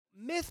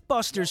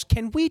Mythbusters,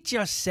 can we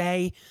just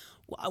say,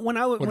 when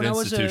I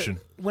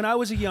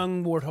was a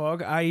young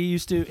warthog, I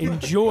used to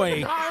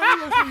enjoy.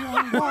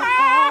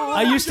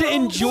 I used to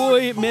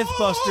enjoy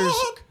Mythbusters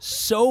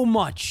so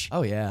much.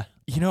 Oh yeah.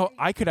 You know,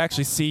 I could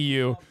actually see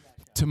you,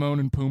 Timon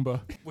and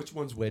Pumbaa. Which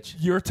one's which?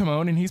 You're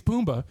Timon and he's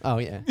Pumbaa. Oh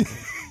yeah.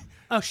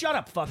 Oh, shut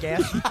up, fuck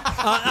ass.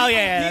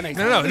 That makes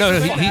sense. No.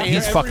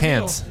 He's fuck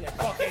hands.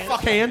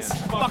 Fuck hands.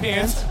 Fuck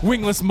hands.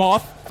 Wingless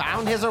moth.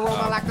 Found his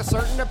aroma like a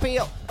certain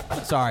appeal.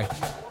 Sorry.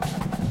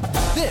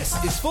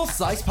 This is Full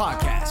Size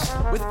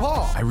Podcast with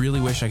Paul, I really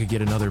wish I could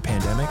get another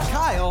pandemic.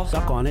 Kyle,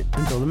 Suck on it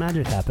until the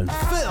magic happens.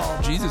 Phil,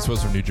 Jesus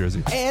was from New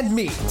Jersey. and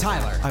me,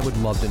 Tyler. I would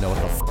love to know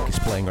what the fuck is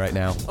playing right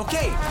now.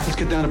 Okay, Let's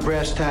get down to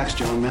brass tacks,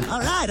 gentlemen. All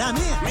right, I'm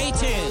in. Me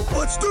too.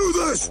 Let's do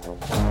this!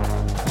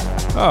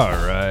 All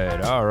right.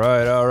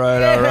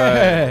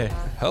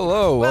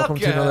 Hello, welcome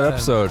to another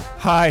episode.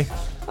 Hi.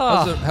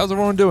 How's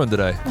everyone doing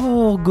today?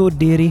 Oh, good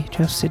dearie.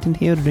 Just sitting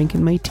here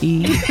drinking my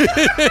tea.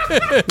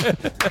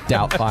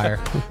 Doubtfire.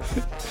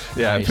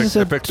 Yeah, Nice.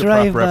 I picked the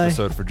Drive proper by.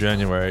 episode for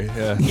January.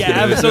 Yeah, Yeah,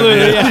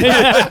 absolutely.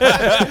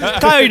 Yeah.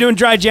 Kyle, you're doing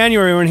dry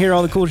January. We're gonna hear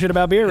all the cool shit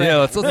about beer, right? Yeah,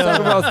 let's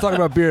talk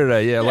about beer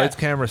today. Yeah, lights,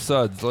 camera,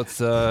 suds. Let's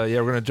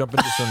we're gonna jump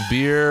into some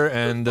beer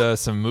and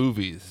some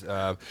movies.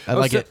 I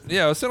like it.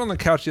 Yeah, I was sitting on the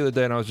couch the other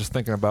day and I was just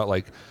thinking about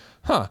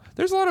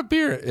there's a lot of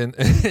beer in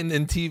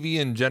TV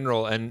in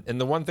general, and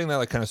the one thing that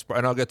like kind of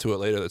and I'll get to it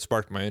later that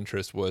sparked my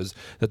interest was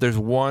that there's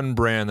one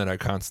brand that I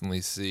constantly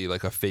see,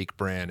 like a fake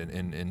brand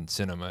in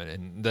cinema,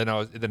 and then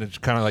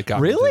it kind of like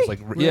got me to Really? this, like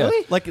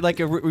Really? Like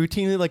a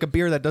routinely like a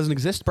beer that doesn't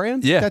exist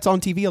brand? Yeah. That's on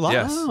TV a lot?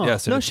 Yes, Oh,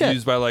 yes, and no it's shit.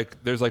 used by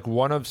there's like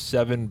one of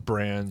 7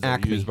 brands that are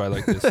Acme. used by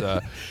like this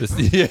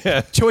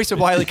yeah. Choice of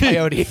Wile E.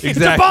 Coyote.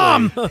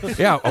 Exactly.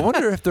 Yeah, I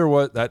wonder if there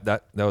was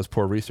that was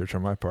poor research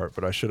on my part,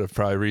 but I should have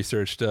probably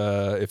researched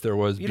if there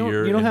was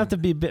beer. You don't have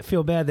to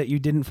feel bad that you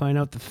didn't find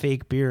out the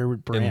fake beer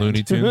brand. in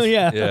Looney Tunes.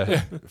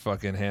 Yeah.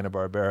 Fucking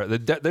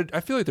Hanna-Barbera. I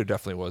feel like there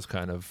definitely was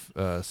kind of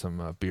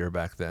some beer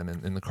back then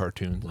in the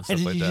cartoons and And stuff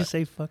did like you that. just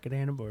say fucking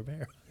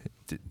Hanna-Barbera?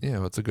 Yeah,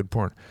 well, it's a good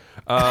porn.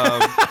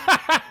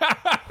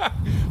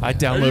 I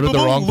downloaded the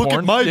wrong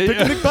porn.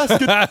 picnic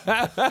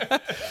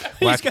basket.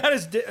 He's got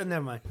his...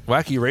 Never mind.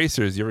 Wacky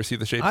Racers. You ever see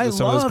the shapes I of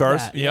some of those love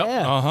cars? that. Yep.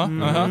 Yeah. Uh-huh.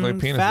 Like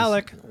penises.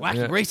 Phallic. Wacky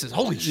Yeah. races.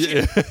 Holy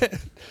shit.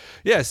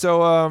 Yeah,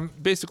 so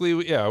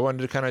basically, I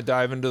wanted to kind of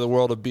dive into the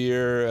world of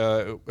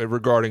beer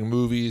regarding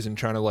movies and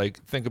trying to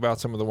like think about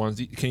some of the ones.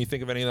 Can you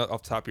think of any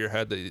off the top of your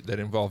head that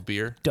involve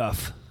beer?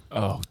 Duff.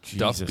 Oh,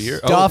 Duff Jesus.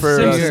 beer? Duff for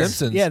beer.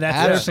 Simpsons. Yeah,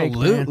 that's their fake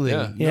brand. Absolutely.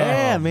 Yeah.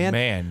 Yeah, Oh, man.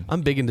 man.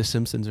 I'm big into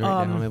Simpsons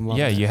right now. I'm loving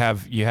Yeah, it.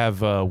 you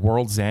have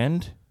World's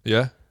End.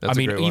 Yeah, that's I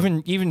mean, a great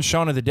one. even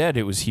Shaun of the Dead,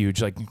 it was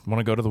huge. Like, want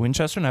to go to the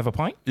Winchester and have a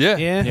pint? Yeah,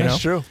 Yeah. You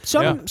that's know? true.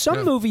 Some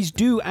Yeah. movies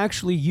do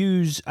actually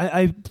use.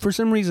 I for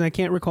some reason I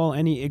can't recall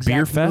any exact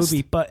Beer Fest?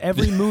 movie, but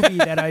every movie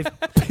that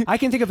I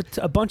can think of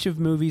a bunch of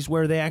movies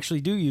where they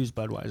actually do use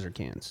Budweiser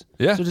cans.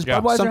 Yeah. So does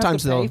Yeah. Budweiser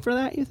Sometimes have to pay they'll- for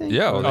that? You think?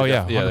 Yeah. Well, Oh, they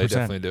yeah, they 100%.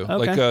 definitely do.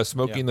 Okay. Like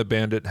Smokey and the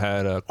Bandit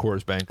had a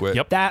Coors Banquet.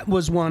 Yep. That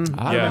was one.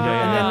 Yeah, And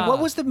yeah. then what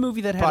was the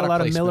movie that had Product a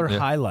lot of placement. Miller Yeah.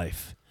 High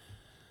Life?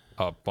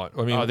 But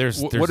I mean, Oh, there's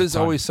what a does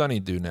ton. Always Sunny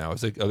do now? Are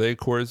they a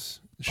Coors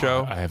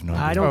show? I have no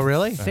idea. I don't Oh,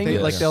 really? think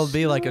Yeah. Like there'll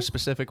be like a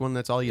specific one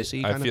that's all you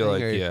see kind I of feel thing?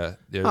 like or- yeah.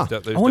 There's Huh.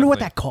 there's I wonder what definitely-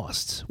 that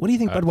costs. What do you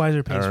think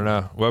Budweiser pays I don't for?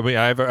 know. Well, I mean,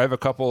 I have a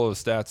couple of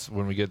stats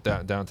when we get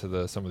down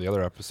to some of the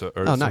other episodes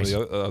or Oh, some nice.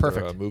 of the other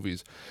Perfect.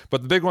 movies.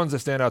 But the big ones that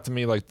stand out to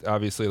me, like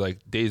obviously, like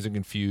Dazed and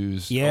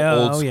Confused, Yeah,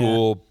 old oh, yeah.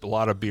 school, a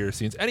lot of beer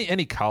scenes.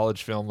 Any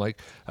college film,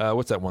 like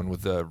what's that one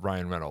with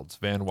Ryan Reynolds,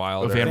 Van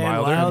Wilder? Van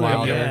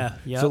Wilder. Yeah.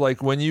 Yeah. So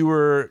like when you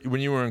were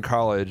in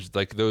college,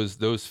 like those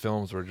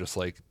films were just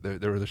like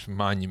they were just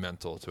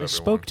monumental to They everyone.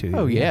 spoke to you.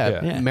 Oh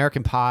yeah. Yeah.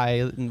 American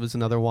Pie was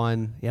another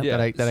one Yep.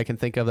 Yeah. that I can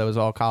think of that was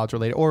all college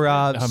related. Or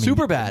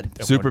Superbad.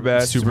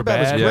 Superbad. Superbad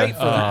was yeah. great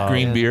for that.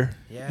 Green Yeah. beer.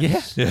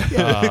 Yeah.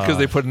 Yeah, because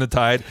they put in the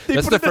Tide.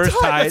 That's the put in the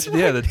first Tide, Tide. that's right.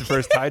 Yeah, that's the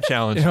first Tide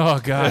challenge. Oh,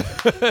 God.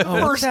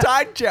 First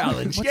Tide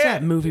challenge. What's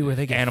that movie where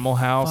they get Animal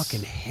House.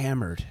 fucking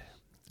hammered?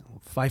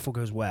 Feifel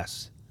Goes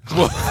West.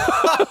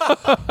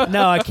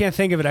 No, I can't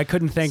think of it. I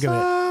couldn't think of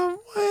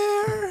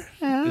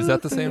Somewhere. Is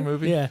that the same it.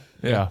 movie? Yeah.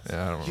 Yeah.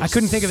 Yeah, I don't know. I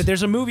couldn't think of it.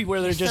 There's a movie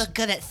where they're So just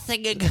good at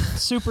singing.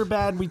 super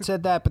bad. We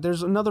said that, but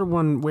there's another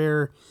one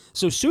where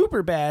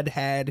super bad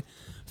had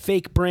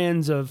fake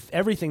brands of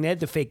everything. They had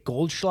the fake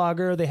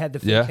Goldschlager, they had the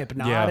fake Yeah.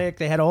 Hypnotic,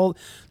 they had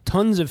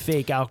tons of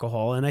fake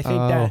alcohol, and I think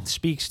that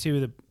speaks to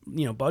the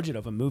budget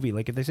of a movie.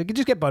 Like if they said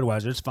just get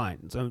Budweiser, it's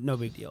fine, so no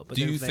big deal. But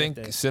Do you they think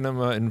have to-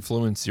 cinema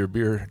influenced your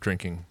beer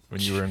drinking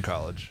when you were in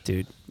college?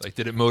 dude? Like,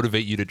 did it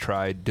motivate you to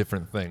try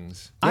different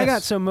things? I Yes.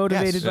 got so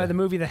motivated Yes. by Yeah. the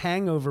movie The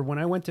Hangover. When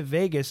I went to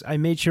Vegas, I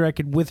made sure I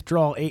could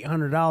withdraw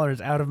 $800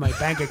 out of my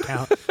bank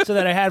account so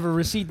that I have a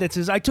receipt that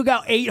says I took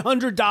out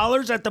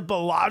 $800 at the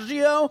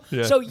Bellagio.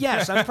 Yeah. So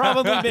yes, I've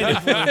probably been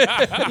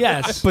influenced.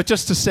 Yes, But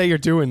just to say you're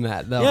doing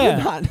that though. Yeah.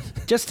 Not-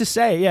 just to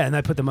say, yeah, and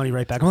I put the money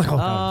right back. I'm like, oh,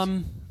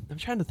 God. I'm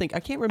trying to think. I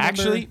can't remember.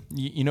 Actually,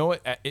 you know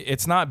what?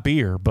 It's not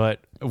beer, but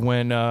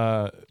when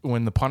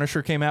the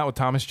Punisher came out with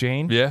Thomas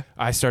Jane,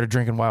 I started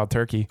drinking Wild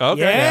Turkey.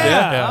 Okay.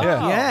 Yeah.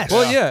 Yeah. Yes.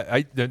 Well,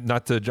 yeah.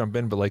 Not to jump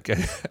in, but like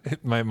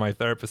my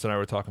therapist and I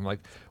were talking, like,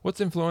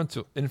 what's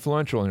influential in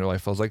your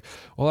life? I was like,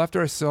 well,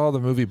 after I saw the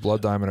movie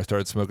Blood Diamond, I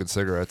started smoking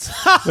cigarettes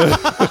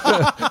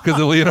because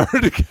of Leonardo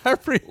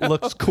DiCaprio.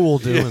 Looks cool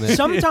doing it.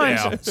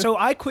 Sometimes, so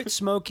I quit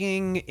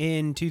smoking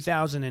in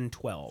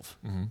 2012.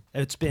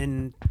 It's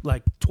been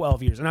like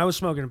 12 years, and I was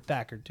smoking a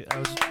pack or two. I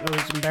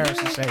was embarrassed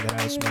to say that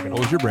I was smoking. What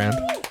was your brand?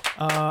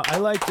 I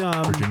liked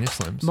Virginia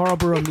Slims.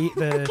 Marlboro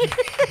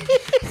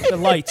the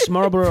lights,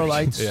 Marlboro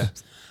Lights. Yeah.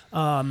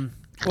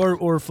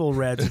 Or Full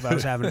Reds if I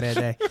was having a bad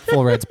day.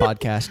 Full Reds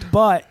podcast.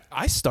 But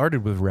I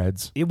started with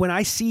Reds. when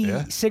I see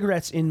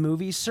cigarettes in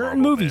movies, certain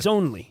movies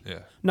only,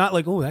 not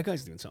like, oh, that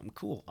guy's doing something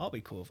cool, I'll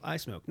be cool if I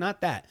smoke. Not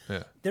that.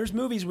 Yeah. There's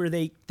movies where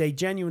they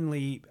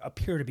genuinely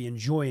appear to be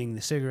enjoying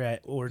the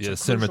cigarette, or it's the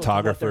crucial to what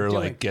they're cinematographer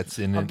doing. like gets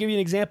in. I'll give you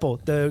an example.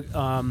 The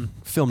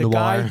Film the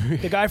noir.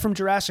 the guy from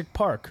Jurassic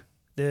Park,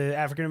 the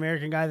African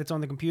American guy that's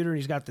on the computer and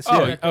he's got the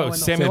cigarette going the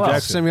Samuel whole time.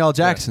 Jackson. Samuel L.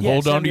 Jackson. Yeah,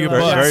 Hold on to your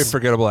Samuel L. butts. very Jackson.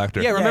 forgettable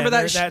actor. Yeah, remember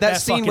Yeah, that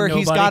scene fucking where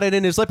he's got nobody. it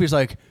in his lip? He's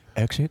like,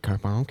 exit, and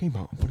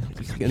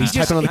he's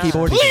typing on the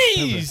keyboard.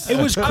 Please. It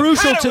was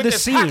crucial to the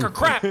scene.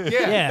 Crap.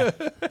 Yeah.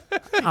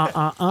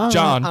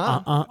 John,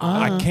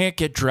 I can't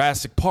get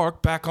Jurassic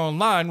Park back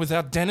online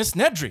without Dennis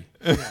Nedry.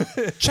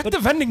 Check the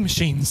vending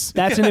machines.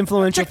 That's an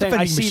influential Check the thing. I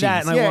vending see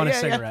that and I machines. want a Yeah,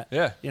 yeah, cigarette.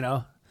 Yeah. You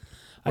know?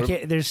 I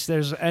can't. There's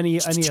any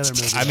other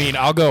movie. I mean,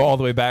 I'll go all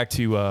the way back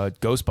to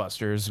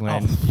Ghostbusters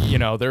when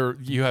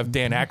you have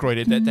Dan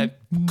Aykroyd that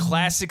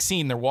classic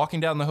scene. They're walking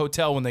down the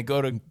hotel when they go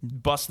to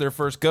bust their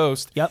first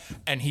ghost. Yep.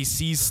 And he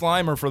sees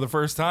Slimer for the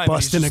first time.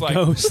 busting a and he's just like,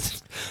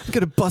 ghost. I'm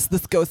gonna bust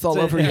this ghost all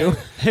over you.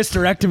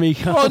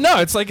 Hysterectomy. Well,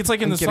 no, it's like in the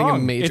getting a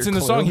song. major It's in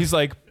the clue. song. He's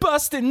like,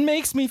 busting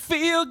makes me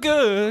feel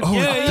good. Oh,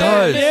 it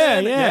does.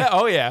 Yeah.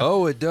 Oh yeah.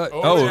 Oh, it does.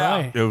 Oh,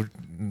 yeah.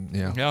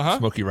 Yeah. Uh-huh.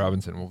 Smokey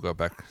Robinson. We'll go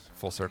back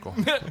full circle.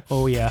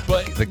 Oh yeah.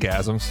 But The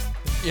gasms.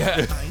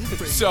 yeah.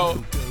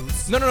 So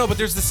no. But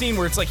there's the scene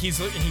where it's like he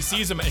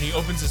sees him and he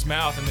opens his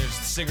mouth and there's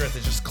a cigarette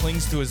that just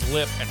clings to his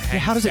lip and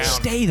hangs How does it down.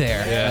 stay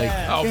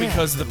there? Oh,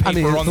 because the paper I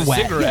mean, on the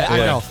wet. cigarette. Yeah, I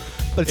know.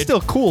 But it's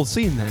still cool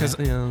seeing that. 'Cause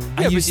You know.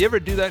 Yeah, but you ever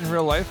do that in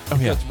real life? Oh,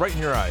 yeah. It's right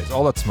in your eyes.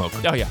 All that smoke.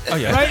 Oh yeah.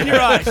 Right in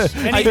your eyes.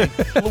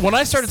 When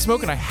I started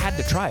smoking, I had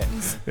to try it.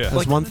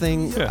 That's one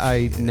thing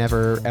I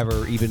never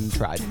ever even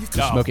tried. Was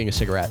No. smoking a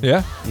cigarette.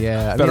 Yeah?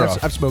 Yeah. I Better mean,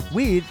 off. I've smoked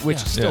weed, which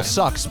still Yeah.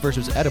 sucks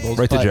versus edibles.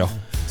 Right to but- jail.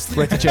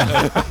 Right to jail.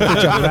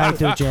 Right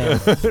to jail.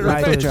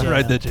 Right to jail.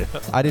 Right to jail.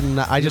 I didn't.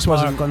 I just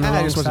wasn't. Park on the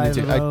I just wrong wasn't side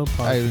into. of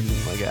the road, I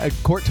didn't like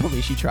it. Court told me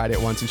she tried it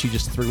once and she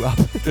just threw up.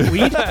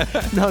 Weed?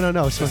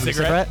 No, smoking a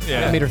cigarette.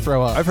 Yeah. It made her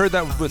throw up. I've heard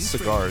that with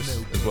cigars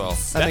as well.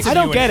 That's I if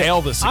don't you get it.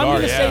 inhale the cigar, I'm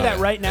going to yeah. say that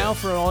right now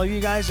for all of you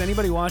guys.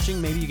 Anybody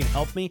watching, maybe you can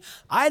help me.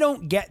 I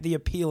don't get the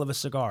appeal of a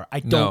cigar. I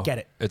don't No, get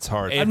it. It's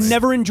hard. I've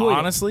never enjoyed it.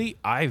 Honestly,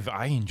 I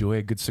enjoy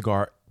a good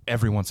cigar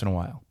every once in a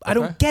while. I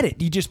don't get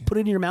it. You just put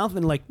it in your mouth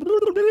and like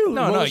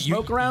roll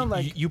smoke around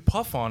like you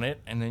puff on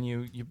it and then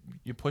you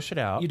push it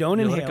out. You don't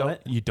let inhale go.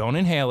 it. You don't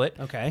inhale it.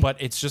 Okay. But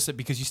it's just that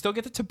because you still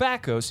get the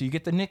tobacco, so you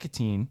get the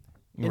nicotine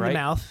in right? the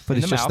mouth. But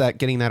in it's the just mouth. that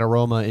getting that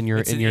aroma in your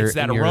It's that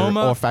in your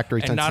aroma,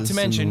 olfactory and not to senses.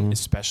 mention,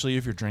 especially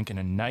if you're drinking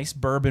a nice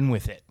bourbon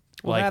with it.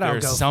 Well, like that I'll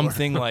there's go for.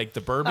 something like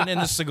the bourbon in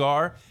the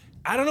cigar.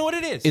 I don't know what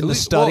it is. in the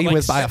study like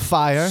with by a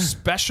fire.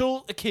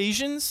 Special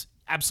occasions,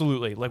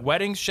 absolutely. Like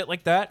weddings, shit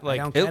like that. Like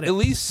don't get At it.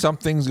 least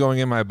something's going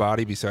in my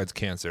body besides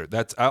cancer.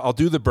 I'll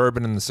do the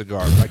bourbon and the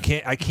cigar.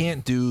 I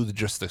can't do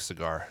just the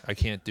cigar. I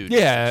can't do.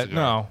 yeah, just the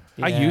cigar.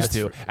 no. I Yeah, used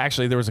that's to.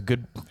 Actually, there was a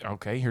good.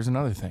 Okay, here's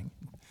another thing.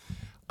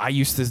 I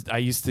used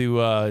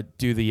to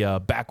do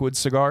the backwoods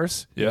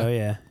cigars. Yeah. Oh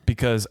yeah.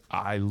 Because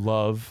I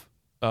love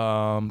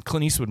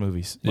Clint Eastwood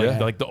movies, Yeah.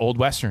 like the old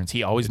westerns.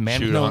 He always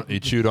You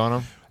chewed on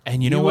them.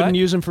 and you You know what? wouldn't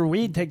use them for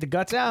weed. Take the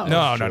guts out.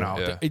 no,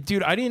 Yeah.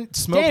 dude, I didn't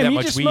smoke Damn, that you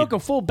much just weed. smoke a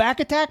full back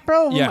attack,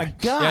 bro. Yeah. Oh my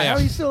god, Yeah, yeah. how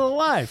are you still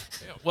alive?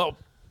 Well,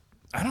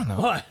 I don't know.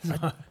 What?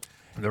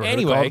 Never heard it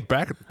Anyway. called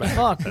back.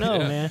 Fuck no,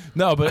 man.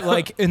 No, but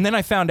like, and then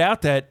I found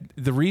out that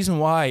the reason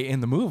why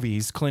in the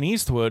movies Clint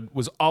Eastwood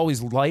was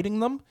always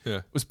lighting them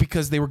was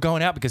because they were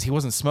going out because he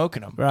wasn't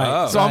smoking them.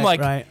 Right. So I'm like,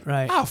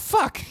 right. oh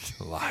fuck.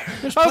 Liar.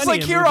 I was plenty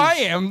like, of here movies. I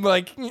am,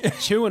 like,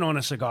 Chewing on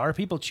a cigar.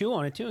 People chew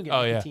on it too and get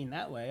Oh, yeah. nicotine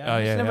that way. Oh, I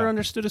just yeah, never yeah.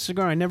 understood a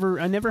cigar. I never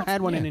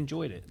had one and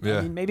enjoyed it. Yeah.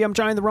 I mean, maybe I'm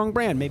trying the wrong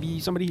brand. Maybe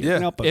somebody Yeah.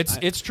 can help us.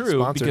 it's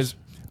true Sponsors. because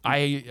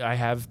I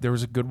have there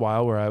was a good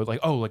while where I was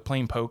like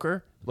playing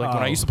poker. Like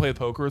when I used to play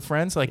poker with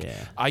friends, like Yeah.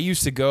 I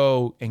used to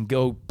go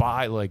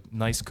buy like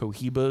nice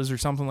Cohibas or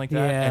something like that.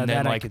 Yeah, and then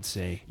that I like could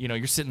see. you know,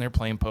 you're sitting there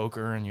playing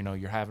poker and you know,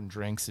 you're having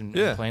drinks and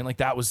Yeah. playing like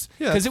that was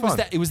Yeah, because it's fun.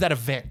 it was that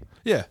event,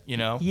 Yeah. you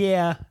know?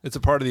 Yeah. It's a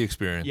part of the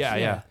experience.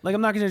 Yeah. Like I'm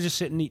not gonna just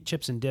sit and eat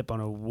chips and dip on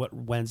a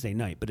Wednesday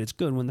night, but it's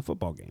good when the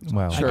football game's.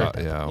 Well, Sure.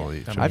 Yeah. I'll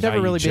eat. I mean, I've never I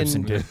eat really chips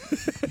been- and dip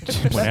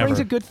That whenever. brings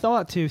a good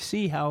thought to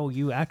see how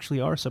you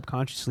actually are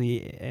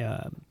subconsciously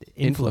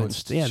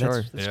influenced. Yeah,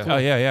 Sure. that's Oh cool.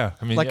 yeah.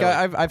 I mean, Like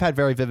yeah, I've had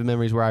very vivid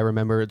memories where I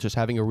remember just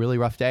having a really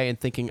rough day and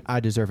thinking I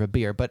deserve a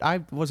beer, but I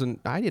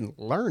didn't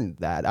learn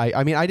that.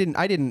 I mean I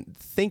didn't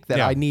think that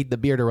Yeah. I need the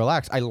beer to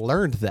relax. I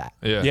learned that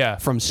Yeah.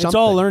 from something. It's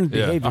all learned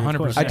Yeah, behavior. of 100%.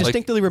 course. I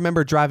distinctly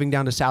remember driving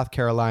down to South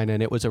Carolina,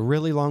 and it was a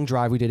really long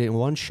drive. We did it in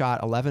one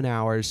shot, 11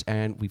 hours,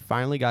 and we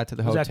finally got to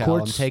the Was that hotel. I'm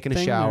Quartz taking a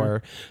thing, shower.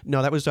 or-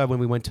 No, that was when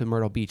we went to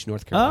Myrtle Beach,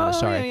 North Carolina. Oh,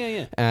 sorry.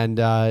 yeah. And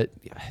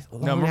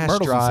long ass Myrtle's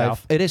in drive.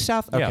 South. It is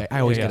South? Okay, Yeah. I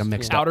always Yeah, get them yeah.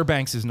 mixed up. Outer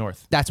Banks is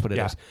north. That's what it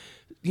is.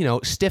 Yeah. You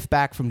know, stiff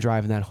back from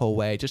driving that whole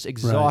way, just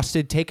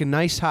exhausted, take a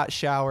nice hot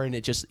shower, and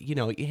it just, you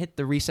hit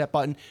the reset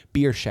button,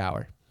 beer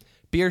shower.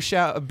 Beer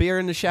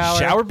in the shower.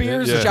 Shower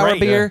beers Yeah. are Shower great.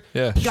 beer.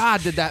 Yeah.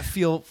 God, did that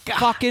feel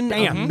fucking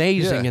damn.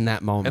 amazing Yeah. in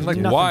that moment. and like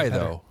Nothing why better.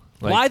 though?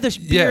 Like, Why the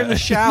beer in the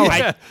shower?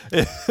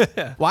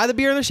 Yeah. Why the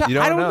beer in the shower? You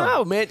don't I don't know.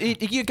 know, man.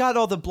 You got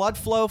all the blood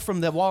flow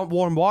from the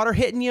warm water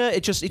hitting you.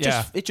 It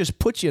just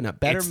puts you in a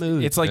better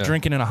mood. It's like Yeah.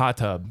 drinking in a hot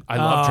tub. I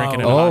love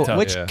drinking in a oh, hot tub.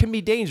 which Yeah. can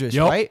be dangerous,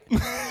 Yup. right?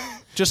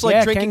 Just like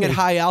Yeah, it drinking can at be.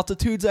 high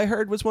altitudes, I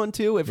heard was one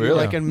too. If you're Really?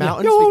 like in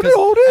mountains, Yeah.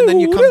 because, and then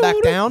you come back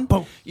down,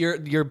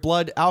 your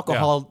blood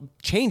alcohol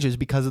changes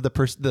because of the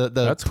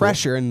That's cool.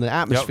 pressure in the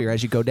atmosphere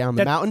as you go down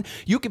the mountain.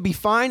 You could be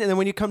fine, and then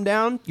when you come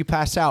down, you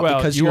pass out Well,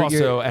 because you you're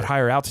also at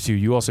higher altitude,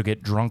 you also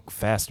get drunk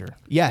faster.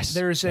 yes.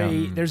 There's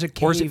a or is it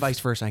cave vice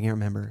versa? I can't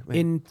remember.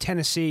 in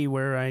Tennessee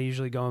where I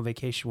usually go on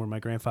vacation, where my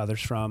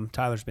grandfather's from.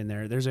 Tyler's been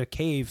there. There's a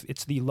cave.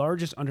 It's the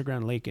largest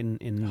underground lake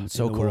in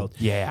so the cool. world.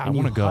 Yeah, I And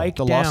you wanna go. hike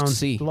The down, Lost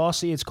Sea. The Lost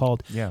Sea, it's called.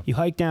 Yeah. You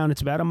hike down.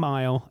 It's about a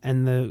mile,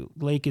 and the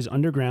lake is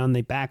underground.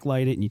 They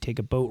backlight it, and you take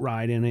a boat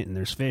ride in it, and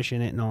there's fish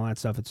in it, and all that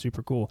stuff. It's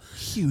super cool.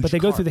 Huge But they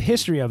go carp. through the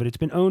history of it. It's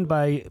been owned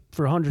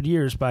for 100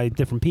 years by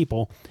different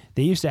people.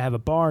 They used to have a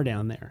bar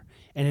down there,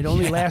 and it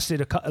only lasted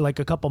a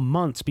couple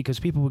months because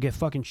people would get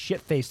fucking shit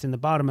faced in the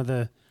bottom of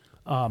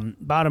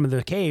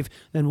the cave,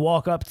 then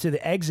walk up to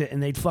the exit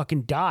and they'd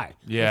fucking die.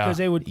 Yeah. Because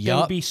they would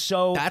be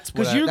so That's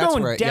because what I- you're that's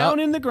going where- down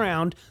yup. in the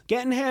ground,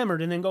 getting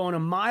hammered, and then going a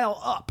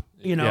mile up.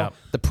 You know, Yeah.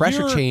 The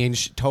pressure You're-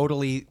 change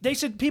totally. They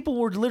said people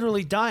were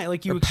literally dying,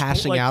 like you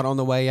Passing out on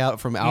the way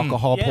out from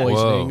alcohol yeah. poisoning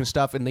Whoa. and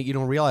stuff, and that you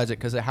don't realize it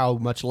because of how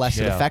much less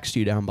it Yeah. affects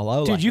you down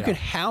below. Dude, like you that. could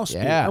house.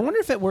 Yeah. Beer. I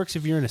wonder if it works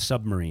if you're in a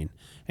submarine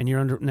and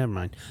you're under. Never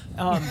mind.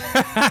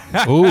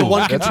 Ooh, The one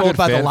that's controlled good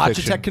by the fan Logitech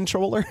fiction.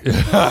 controller.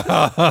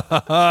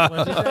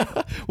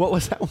 What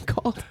was that one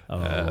called?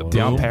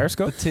 Down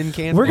Periscope? Tin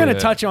can. We're gonna Yeah.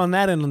 touch on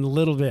that in a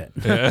little bit.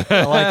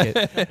 I like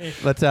it.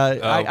 But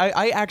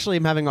I actually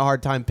am having a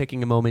hard time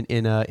picking a moment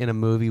in a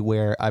movie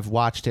where I've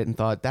watched it and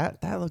thought that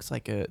looks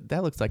like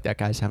that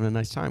guy's having a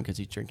nice time because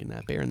he's drinking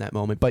that beer in that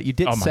moment. But you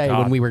did Oh my say God.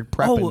 when we were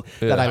prepping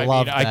that I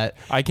loved mean, that.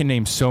 I can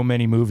name so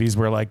many movies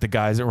where like the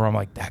guys where I'm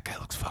like, that guy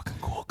looks fucking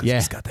cool because Yeah.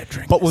 he's got that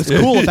drink. But what's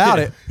cool about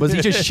it was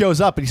he just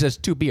shows up and he says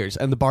 2 beers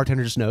and the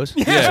bartender just knows.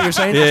 That's what you're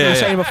saying. That's what you're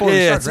saying before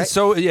we start, right?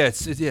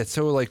 It's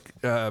so like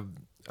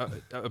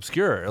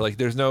obscure. Like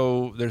there's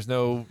no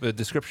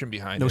description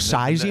behind No it.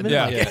 size even?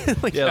 Yeah,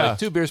 Like- yeah. Like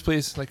 2 beers,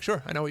 please. Like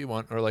sure, I know what you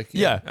want. Or like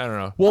Yeah. I don't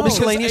know. Well, because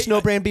miscellaneous I-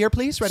 no brand beer,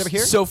 please, right over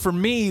here. So for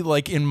me,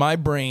 like in my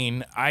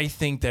brain, I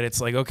think that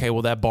it's like, okay,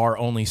 well that bar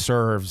only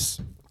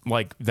serves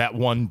like that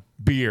one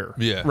beer.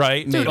 Yeah.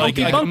 Right? Dude, like,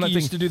 Unky I'm Bunky not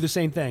used to thinking- do the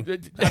same thing.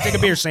 I'll take a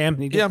beer, Sam.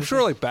 And he'd Yeah, get I'm the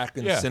sure like back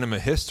in Yeah. cinema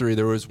history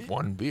there was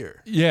one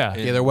beer. Yeah.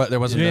 Yeah, there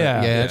wasn't.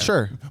 Yeah. Yeah, Yeah.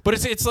 sure. But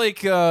it's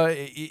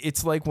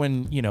like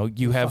when,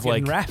 you have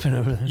fucking like rapping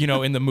over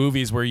there. in the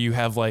movies where you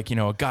have like,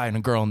 a guy and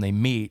a girl and they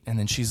meet and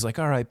then she's like,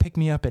 all right, pick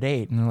me up at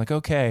 8. And they're like,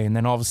 okay. And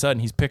then all of a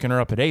sudden he's picking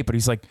her up at 8, but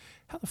he's like,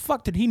 how the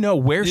fuck did he know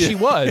where she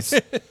was?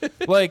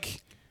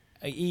 Like,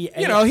 he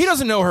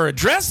doesn't know her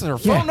address, her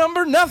phone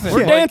number, nothing.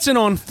 We're Like, dancing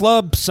on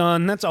flub,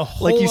 son. That's a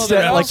whole Like you other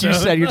said,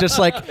 episode. you're just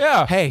like,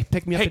 Yeah. hey,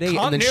 pick me up Hey, at 8,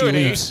 and then she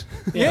continuity. leaves.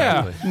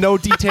 Yeah. No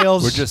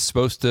details. We're just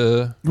supposed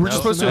to. We're just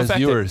supposed to as affect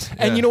viewers. it.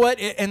 And Yeah. you know what?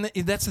 And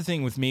that's the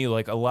thing with me.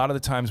 Like a lot of the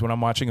times when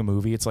I'm watching a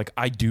movie, it's like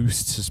I do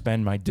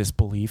suspend my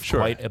disbelief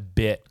quite a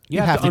bit.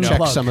 you have to check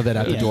unplug. some of it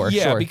at the door.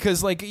 Yeah, Sure.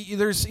 because like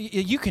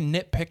you can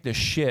nitpick the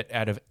shit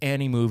out of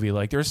any movie.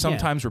 Like there's some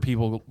times where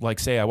people like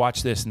say I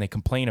watch this and they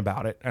complain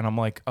about it, and I'm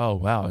like, oh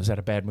wow, is that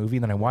a bad movie?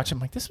 And then I watch it,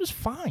 I'm like, this was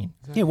fine.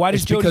 Yeah, why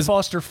does It's because-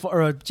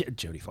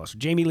 Jodie Foster,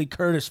 Jamie Lee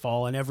Curtis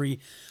fall in every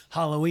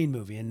Halloween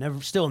movie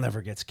and still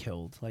never gets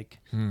killed? Like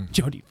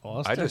Jodie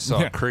Foster. I just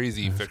saw a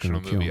crazy fictional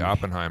gonna kill movie, me.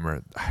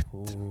 Oppenheimer.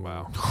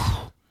 Wow,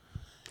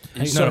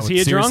 So is he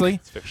a drunk? seriously?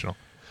 it's fictional.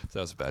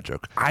 That was a bad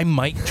joke. I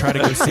might try to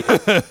go see.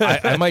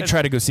 I might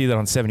try to go see that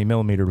on 70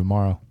 millimeter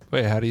tomorrow.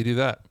 Wait, how do you do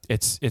that?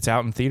 It's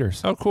out in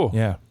theaters. Oh, cool.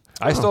 Yeah.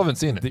 I still haven't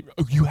seen it.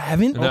 Oh, you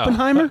haven't? No.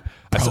 Oppenheimer?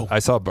 I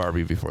saw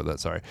Barbie before that.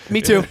 Sorry.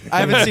 Me too.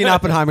 I haven't seen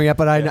Oppenheimer yet,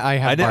 but I have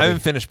I Barbie. haven't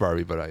finished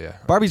Barbie, but yeah.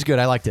 Barbie's good.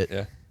 I liked it.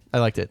 Yeah. I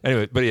liked it.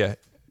 Anyway, but yeah,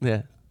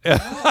 Yeah.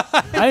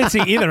 I didn't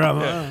see either of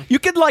them. You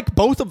could like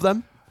both of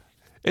them.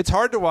 It's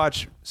hard to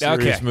watch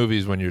serious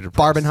movies when you're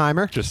depressed.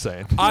 Barbenheimer? Just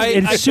saying.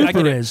 It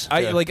super is.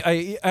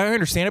 I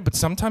understand it, but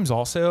sometimes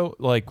also,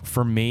 like,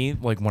 for me,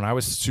 like, when I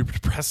was super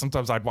depressed,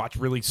 sometimes I'd watch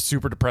really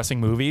super depressing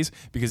movies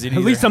because it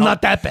At least I'm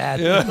not that bad.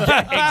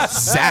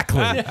 Exactly.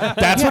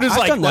 That's what it's I've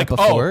like. done that Like,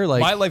 before, oh,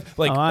 like- my life,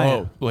 like,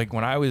 yeah. like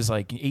when I was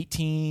like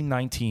 18,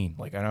 19,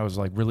 like, and I was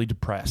like really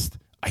depressed.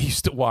 I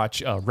used to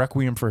watch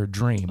Requiem for a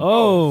Dream.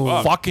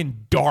 Oh.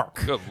 Fucking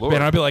dark. Good Lord.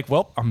 And I'd be like,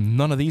 well, I'm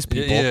none of these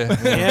people.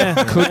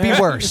 Yeah. Could be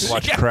worse.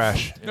 Watch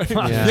Crash.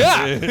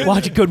 Yeah.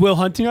 Watch Goodwill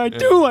Hunting. I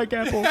do like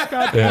apples.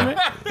 God damn it.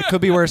 It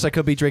could be worse. I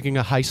could be drinking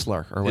a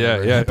Heisler or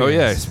whatever. Yeah. Oh,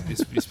 yeah.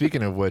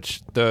 Speaking of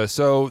which,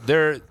 So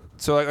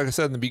like I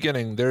said in the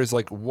beginning, there's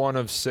like one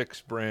of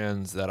 6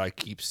 brands that I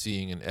keep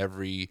seeing in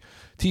every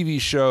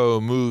TV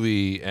show,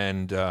 movie,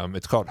 and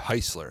it's called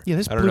Heisler. Yeah,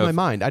 this I don't blew know my if-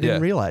 mind. I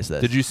didn't realize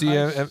this. Did you see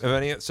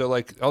any? So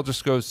like, I'll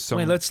just go some.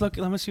 Wait, let's look.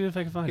 Let me see if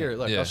I can find Here, it.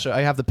 look. Yeah. I'll show.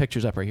 I have the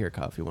pictures up right here,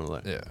 Kyle, if you want to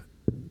look. Yeah.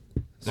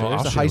 So Well, there's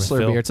I'll the share with Heisler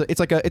Phil.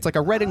 beer. It's like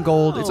a red and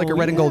gold. It's like a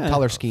red and gold yeah.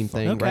 color scheme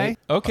thing, Okay. right?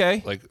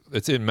 Okay. Like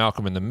it's in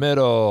Malcolm in the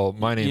Middle.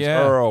 My name's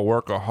Yeah. Earl.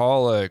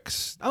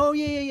 Workaholics. Oh,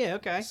 yeah.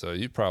 Okay. So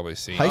you've probably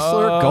seen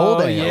Heisler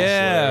Gold Ale.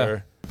 yeah.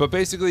 Heisler. But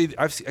basically,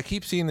 I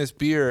keep seeing this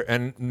beer,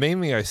 and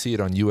mainly I see it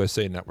on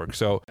USA Network.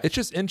 So it's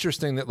just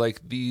interesting that like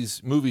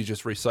these movies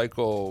just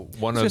recycle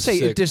one I of was gonna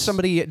say,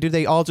 6. do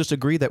they all just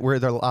agree that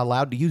they're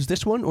allowed to use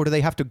this one, or do they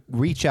have to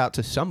reach out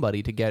to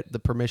somebody to get the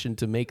permission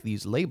to make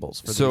these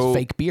labels for this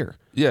fake beer?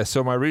 Yeah,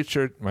 so my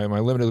research, my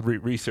limited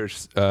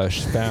research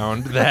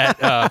found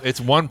that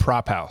it's one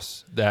prop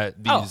house that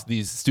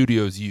these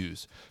studios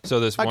use. So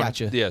this I one,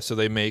 gotcha. yeah. So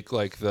they make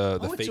like the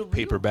it's a fake real-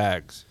 paper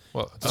bags.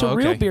 Well, It's a Oh,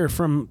 real okay. beer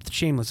from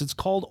Shameless. It's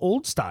called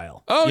Old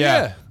Style. oh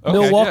Yeah. yeah, Okay,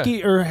 Milwaukee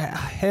Yeah. or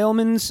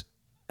Haleman's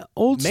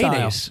Old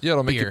Mayonnaise. Style. Yeah,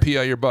 it'll make you beer. pee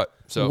out your butt.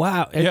 So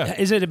Wow. Yeah.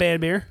 Is it a bad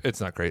beer? it's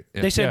not great.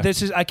 Yeah. They said Yeah.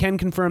 this is. I can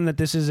confirm that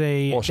this is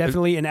a Well,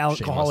 definitely an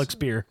alcoholics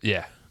beer.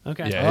 Yeah.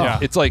 Okay. Yeah,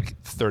 it's like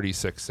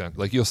 36 cents.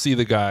 Like you'll see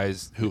the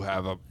guys who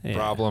have a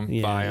problem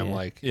Yeah, buy them yeah.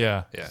 like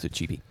Yeah. yeah, It's a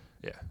cheapie.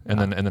 yeah, and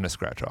then a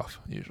scratch off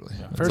usually.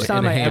 It's First like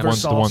time I the ever one-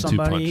 saw the 1-2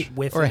 somebody punch.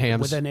 with Or a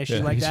Hamm's. with an issue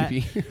Yeah. like that.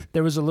 ACP.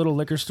 There was a little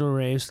liquor store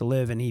where I used to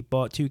live, and he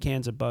bought 2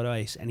 cans of Bud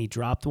Ice, and he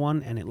dropped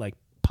one, and it like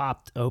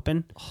popped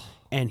open,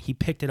 and he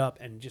picked it up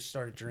and just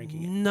started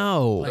drinking it.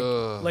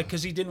 No. Like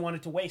because he didn't want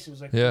it to waste. It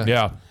was like Yeah,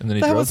 Yeah. and then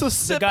he that drove. was a the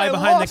sip. guy I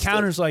behind the lost it.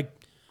 counter's like,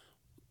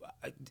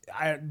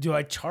 do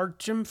I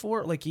charge him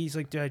for it? Like he's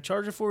like, do I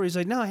charge it for it? He's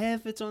like, no,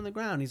 half it's on the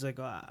ground. He's like,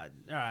 all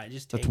right,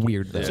 just take That's it.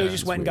 weird, though. So he Yeah,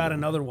 just it's went and weird. got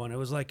another one. It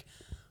was like,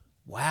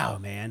 wow,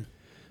 man.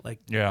 Like,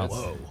 Yeah.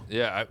 whoa.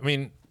 Yeah, I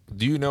mean,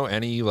 do you know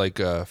any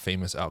like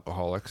famous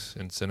alcoholics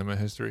in cinema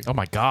history? Oh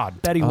my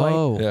God. Betty White.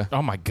 Oh. Yeah,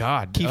 Oh my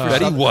God.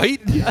 Betty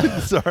White.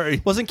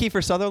 Sorry, Wasn't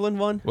Kiefer Sutherland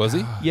one? was he?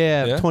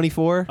 Yeah, Yeah.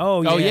 24.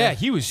 Oh, yeah. Oh yeah,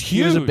 he was huge.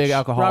 He was a big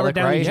alcoholic, Robert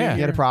Downey right? Jr.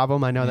 He had a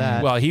problem. I know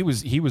that. Well, he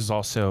was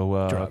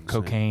also Drugs,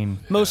 cocaine.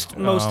 Most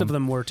of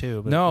them were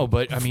too. But No,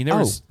 but I mean there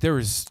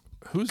was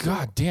Who's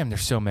God damn,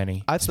 there's so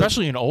many, I thought-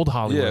 especially in old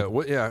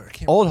Hollywood. Yeah, yeah. I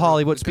can't Old remember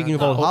Hollywood. the Speaking of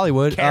guy's old name.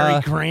 Hollywood,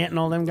 Cary Grant and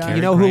all them guys.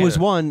 you know who Grant. was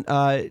one?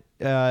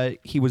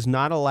 He was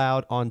not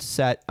allowed on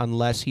set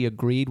unless he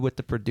agreed with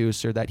the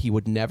producer that he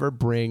would never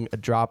bring a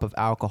drop of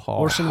alcohol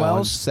Orson on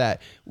Welles?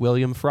 set.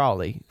 William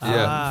Frawley,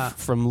 Yeah.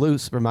 from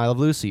I Love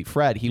Lucy.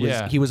 Fred.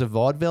 He was a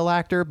vaudeville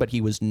actor, but he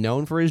was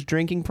known for his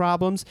drinking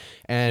problems.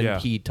 And Yeah.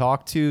 he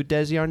talked to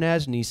Desi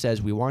Arnaz, and he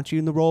says, "We want you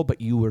in the role, but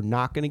you are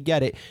not going to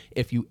get it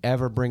if you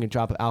ever bring a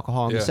drop of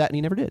alcohol on Yeah. the set." And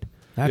he never did.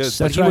 That's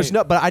But he right. was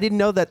but I didn't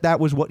know that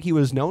was what he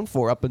was known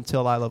for up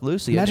until I Love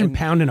Lucy. Imagine And-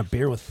 pounding a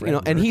beer with Fred. you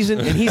know, and he's in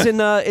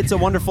It's a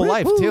Wonderful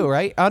Life too,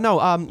 right?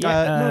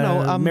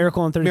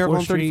 Miracle on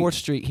 34th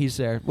Street. He's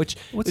there, which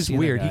What's is the other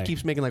weird. He guy?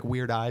 keeps making like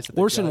weird eyes. at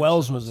the Orson judge.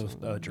 Welles was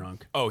a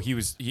drunk. Oh, he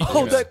was.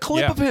 Oh, that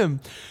clip yeah. of him.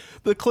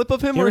 The clip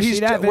of him You where ever he's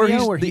see that where video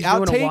he's where the he's doing a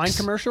wine outtakes.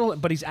 commercial,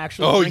 but he's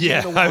actually Oh drinking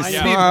yeah, the I've wine?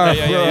 seen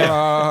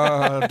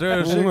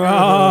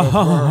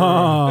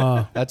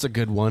That's a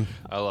good one.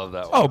 I love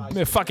that one.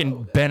 Oh,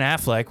 fucking Ben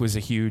Affleck was a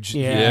huge.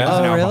 Yeah. he was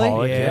an Oh, really?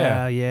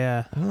 alcoholic,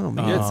 Yeah. Oh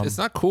man. Yeah, it's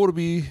not cool to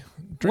be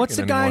drinking What's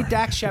the guy? anymore.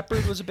 Dax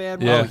Shepard was a bad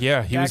one. Yeah. Oh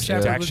yeah, he Dax was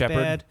Shepard Dax was Shepard.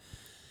 bad.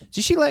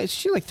 She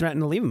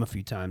threatened to leave him a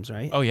few times,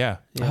 right? Oh yeah.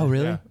 Oh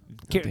really?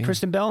 Yeah.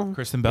 Kristen Bell.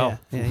 Kristen Bell.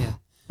 Yeah.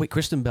 Wait,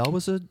 Kristen Bell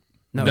was a.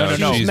 No, No,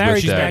 she no, was she's married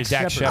with to Dax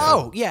Dax Shepard. Shepard.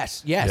 Oh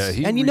yes. Yeah,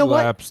 he and you know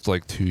what? relapsed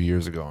like 2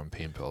 years ago on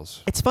pain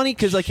pills. It's funny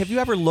because like, have you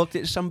ever looked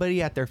at somebody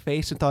at their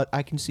face and thought,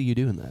 "I can see you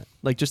doing that"?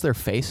 Like just their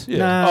face.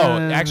 Yeah. Oh,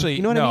 actually,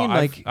 You know what I no, mean? I've,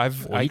 Like-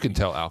 I've, Well, you can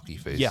tell Alky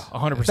face. Yeah,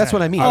 100%. That's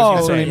what I mean. was gonna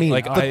That's what I say, mean.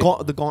 Like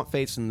the gaunt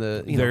face and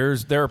the. You know.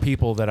 there are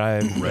people that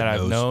I've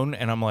nose. known,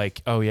 and I'm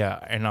like, oh yeah,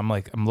 and I'm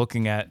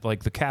looking at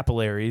like the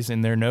capillaries in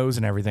their nose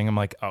and everything. I'm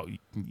like, oh,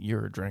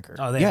 you're a drinker.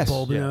 Oh, they Yes. have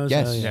bulb Yeah. nose.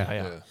 Yes. Oh, yeah.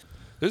 Yeah.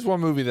 There's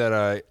one movie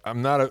that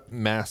I'm not a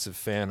massive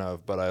fan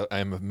of, but I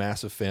am a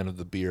massive fan of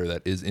the beer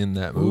that is in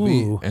that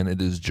movie, Ooh. and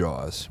it is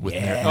Jaws with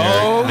Yeah.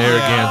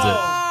 Narragansett.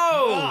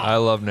 I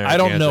love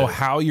Narragansett. I don't know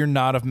how you're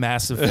not a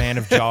massive fan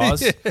of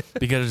Jaws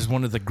because it's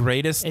one of the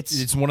greatest.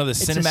 It's one of the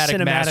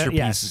cinematic masterpieces.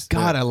 Yes.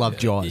 God, I love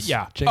Jaws.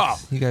 Yeah.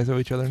 You guys owe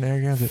each other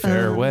Narragansett.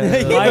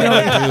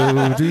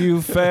 Farewell to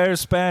you fair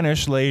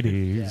Spanish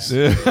ladies.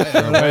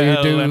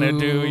 Farewell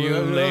to you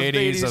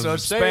ladies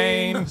of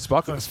Spain.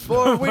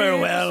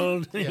 Farewell.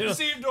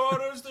 Received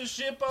orders to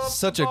ship up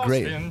Such to a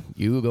great. Boston.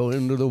 You go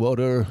into the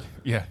water.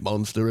 Yeah.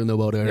 Monster in the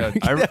water.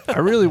 I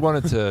really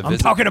wanted to I'm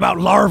visit. talking about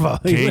larva.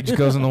 Cage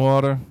goes in the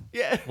water.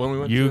 when we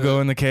went You to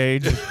go in the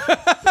cage.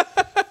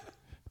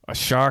 A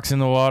shark's in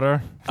the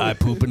water. I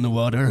poop in the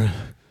water.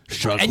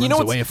 Shark And you runs know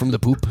what's- away from the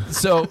poop.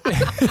 So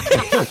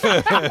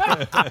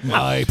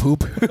My poop.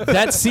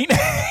 that scene.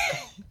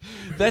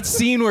 That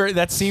scene where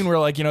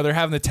like they're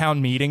having the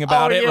town meeting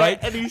about it, right?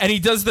 And he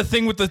does the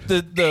thing with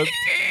the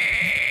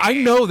I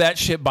know that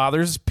shit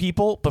bothers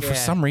people, but for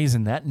some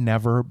reason that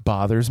never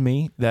bothers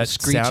me. That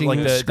Screeching, sound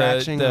like the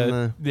scratching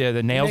on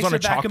the nails on a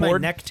Makes the back of my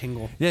chalkboard. neck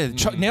tingle. Yeah,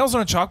 nails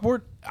on a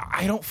chalkboard.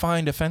 I don't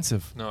find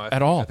offensive No,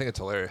 at all. I think it's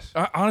hilarious.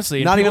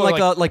 Honestly, Not even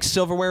people are like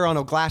silverware on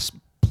a glass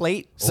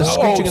plate.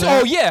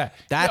 yeah,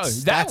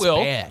 That's that will.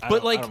 bad.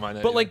 But I like, don't mind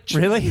that but either. like,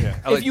 Really?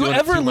 I like if you doing it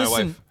ever to my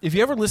listen, wife. if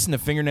you ever listen to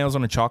fingernails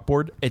on a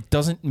chalkboard, it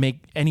doesn't make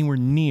anywhere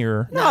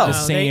near the No,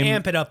 same. they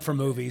amp it up for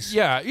movies.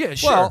 Yeah,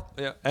 sure. Well,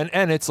 yeah,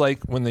 and it's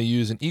like when they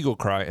use an eagle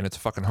cry and it's a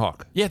fucking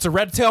hawk. Yeah, it's a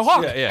red-tailed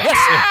hawk. Yeah, yeah.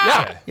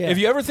 Yes, Yeah. If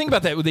you ever think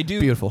about that, what they do.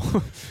 Beautiful.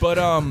 But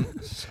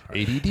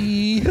ADD.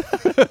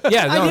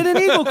 yeah, I no. did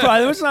an eagle cry.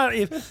 There was not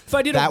if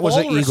I did That a was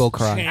an walrus eagle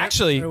cry. chant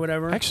Actually, or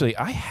whatever.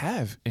 I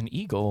have an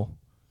eagle.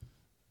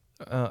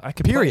 I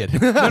could Period.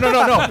 play-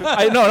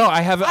 No.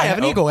 I have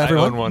an eagle, I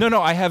everyone. own one.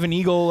 No, I have an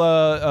eagle.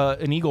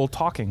 An eagle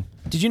talking.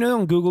 Did you know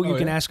on Google you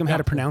can yeah. ask them how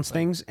to pronounce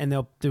things and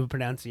they'll do a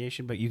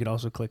pronunciation, but you could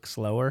also click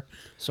slower.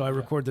 So I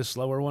record the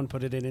slower one,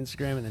 put it in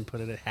Instagram, and then put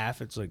it at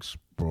half. It's like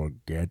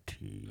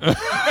spaghetti.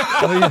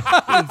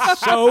 It's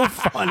so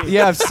funny.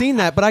 Yeah, I've seen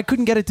that, but I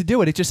couldn't get it to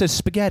do it. It just says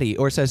spaghetti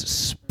or it says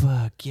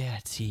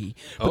spaghetti.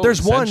 But Oh,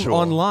 there's one sensual.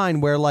 online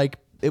where like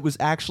it was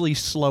actually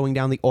slowing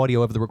down the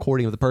audio of the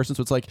recording of the person,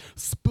 so it's like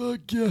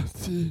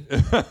spaghetti.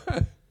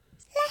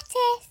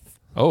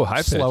 Oh, high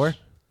pitch. Slower.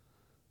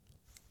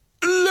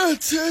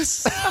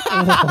 Lettuce. That's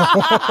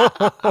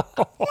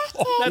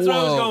what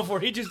I was going for.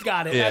 He just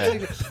got it.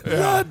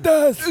 Yeah.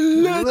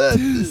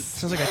 Lettuce.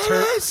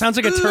 Sounds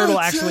like a turtle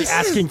actually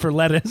asking for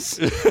lettuce.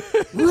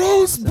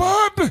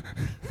 Rosebud.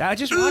 I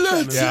just watched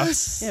that movie. Yeah.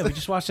 Yeah, we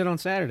just watched it on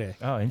Saturday.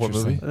 Oh, What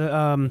interesting.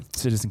 movie?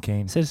 Citizen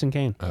Kane. Citizen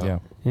Kane. Yeah.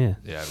 Yeah.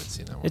 Yeah, I haven't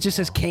seen that one. It just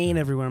says Kane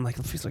everywhere. I'm like,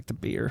 it feels like the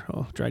beer.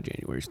 Oh, dry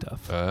January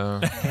stuff.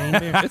 Kane Kane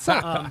beer. It's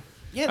not.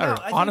 Yeah, no, I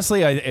think-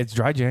 Honestly, it's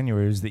dry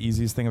January is the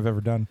easiest thing I've ever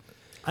done,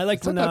 I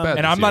like when not that bad.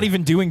 and this I'm not year.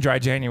 even doing dry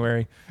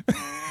January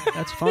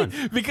that's fun.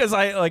 because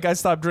I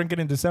stopped drinking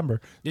in December.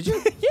 Did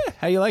you? Yeah.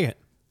 How do you like it?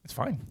 It's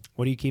fine.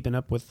 What are you keeping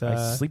up with?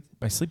 I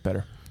sleep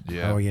better.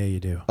 Yeah. Oh yeah, you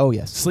do. Oh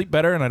yes. Sleep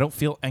better, and I don't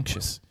feel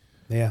anxious.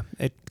 Yeah,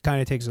 it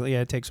kind of takes. Yeah,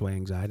 it takes away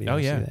anxiety. Oh,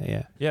 I see yeah. that,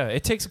 yeah. Yeah,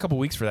 it takes a couple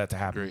weeks for that to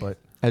happen, Agree. but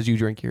As you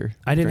drink your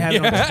I didn't have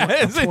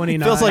it on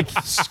 29. feels like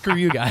screw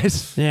you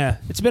guys. Yeah,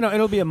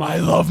 it'll be a month. I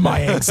love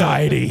my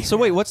anxiety. So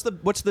wait, what's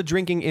the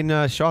drinking in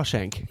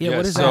Shawshank? Yeah,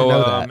 what is so, that?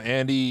 I know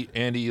that.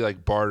 Andy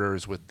like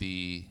barters with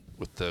the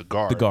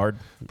guard. The guard.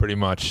 Pretty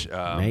much.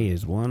 May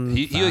is one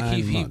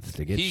month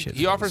to get shit.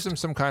 he offers him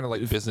some kind of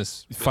like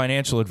business.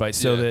 Financial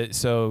advice. Yeah.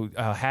 So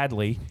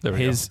Hadley, There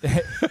we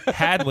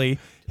Hadley,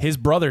 his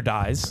brother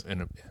dies.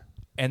 And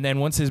And then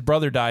once his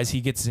brother dies, he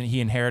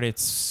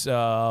inherits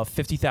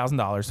 $50,000,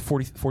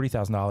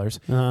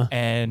 $40,000,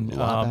 and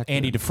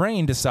Andy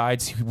Dufresne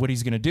decides what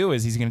he's going to do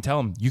is he's going to tell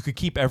him you could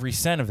keep every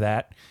cent of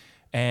that,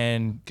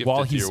 and Gift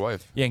while it to he's your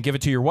wife. yeah, and give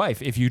it to your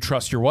wife if you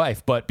trust your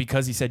wife. But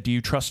because he said, "Do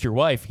you trust your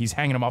wife?" he's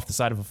hanging him off the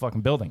side of a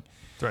fucking building.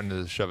 threatened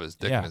to shove his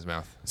dick Yeah. in his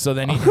mouth. So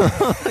then he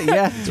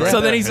Yeah. so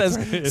then he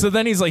says, so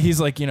then he's like,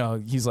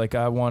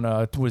 I want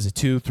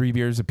 2-3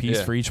 beers a piece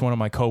Yeah. for each one of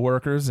my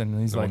coworkers, and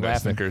he's like One guy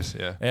laughing. Snickers,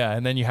 yeah. Yeah,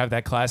 and then you have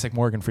that classic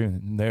Morgan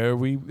Freeman. And there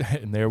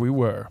we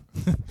were.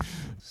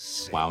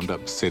 Wound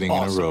up sitting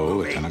in a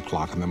row at 10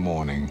 o'clock in the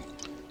morning,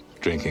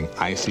 drinking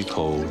icy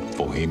cold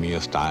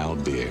Bohemia-style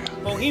beer.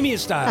 Bohemia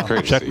style.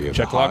 Courtesy of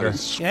Czech the lager.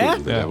 hardest screw Yeah?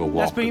 that ever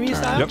walked the Bohemia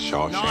turn style? of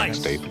Shawshank Nice.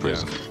 State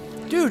Prison.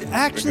 Dude,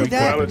 actually,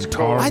 that I think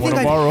one of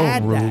I've our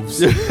had own that.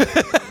 roofs.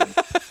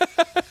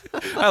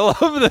 I love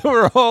that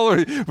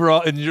we're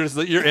all and you're just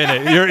you're in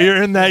it.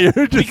 You're in that. You're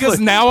just Because like,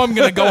 now I'm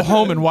gonna go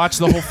home and watch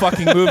the whole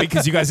fucking movie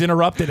because you guys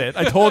interrupted it.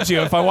 I told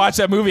you if I watch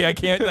that movie, I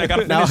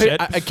gotta Now finish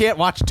it. I can't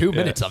watch 2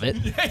 minutes of it.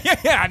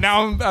 yeah.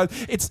 Now I'm,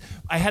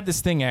 I had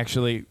this thing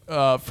actually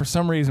for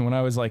some reason when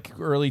I was like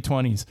early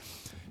 20s.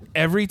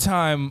 Every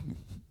time,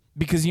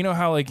 because you know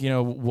how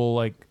we'll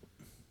like.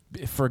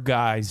 For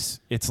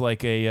guys, it's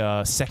like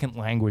a second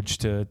language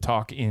to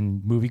talk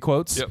in movie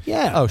quotes. Yep.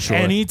 Yeah. Oh, sure.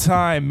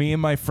 Anytime me and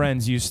my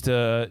friends used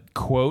to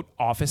quote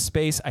Office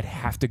Space, I'd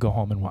have to go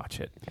home and watch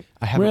it.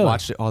 I haven't Really?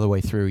 watched it all the way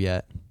through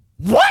yet.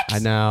 What? I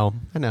know.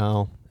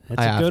 That's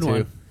I a have good to.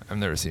 one. I've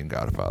never seen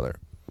Godfather.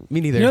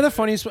 Me neither. You know the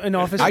funniest in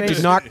Office I Space?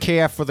 did not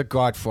care for The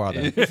Godfather.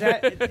 Is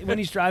that when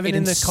he's driving It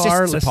in the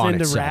car insists upon listening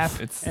to itself.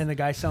 rap and the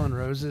guy selling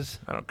roses?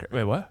 I don't care.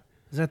 Wait, what?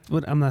 Is that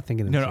what I'm not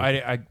thinking of? No, the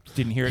I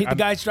didn't hear it. The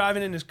guy's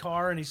driving in his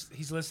car and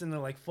he's listening to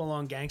like full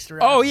on gangster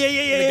rap. Oh, yeah.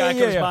 And the guy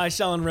goes by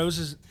selling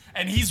roses.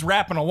 And he's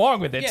rapping along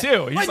with it,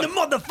 too. He's Like like, the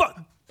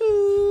motherfucker.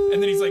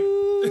 and then he's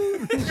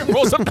like,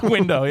 rolls up the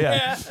window,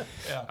 yeah.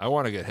 I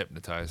want to get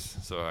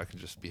hypnotized so I can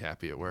just be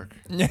happy at work.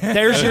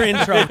 There's your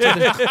intro to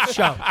the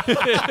show.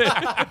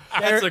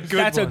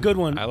 That's a good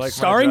one. I like my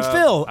Starring job.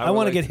 Phil. I I would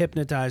want to like- get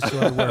hypnotized so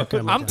I work.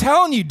 I'm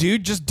telling you,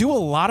 dude, just do a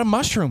lot of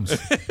mushrooms.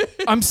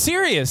 I'm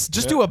serious.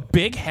 Just do a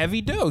big,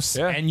 heavy dose,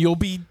 and you'll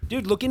be...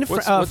 Dude, look into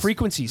What's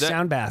frequencies, that?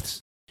 sound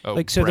baths. Oh,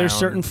 Like, so there's brown.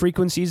 certain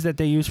frequencies that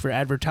they use for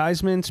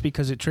advertisements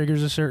because it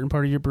triggers a certain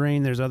part of your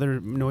brain. There's other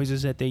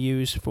noises that they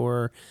use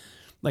for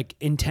like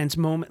intense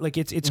moment. Like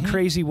it's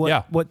crazy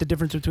what the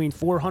difference between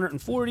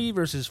 440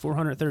 versus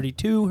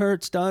 432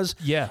 hertz does.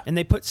 Yeah. And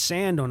they put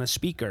sand on a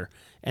speaker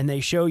and they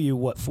show you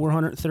what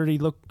 430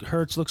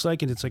 hertz looks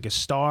like, and it's like a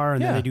star,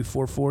 and then they do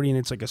 440 and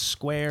it's like a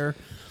square.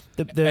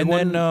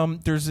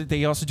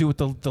 They also do with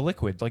the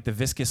liquid, like the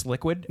viscous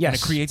liquid. Yes.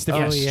 And it creates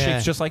different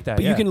shapes just like that.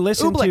 But you can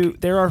listen Oobleck. to,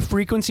 there are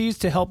frequencies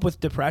to help with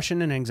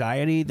depression and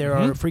anxiety. There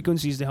are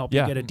frequencies to help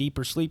you get a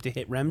deeper sleep, to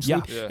hit REM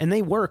sleep. Yeah. And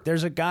they work.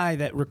 There's a guy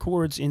that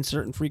records in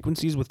certain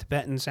frequencies with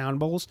Tibetan sound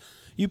bowls.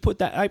 You put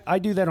that, I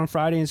do that on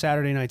Friday and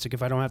Saturday nights. Like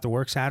if I don't have to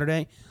work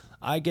Saturday,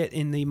 I get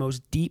in the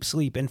most deep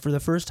sleep. And for the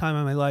first time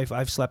in my life,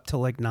 I've slept till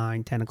like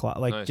 9, 10 o'clock.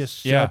 Like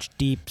just such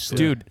deep sleep.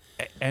 Dude,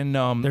 and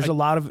there's a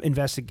lot of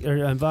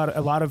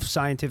a lot of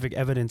scientific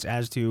evidence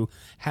as to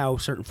how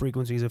certain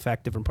frequencies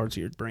affect different parts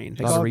of your brain.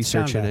 A lot of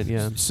research in it,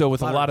 yeah. So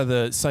with a lot of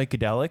the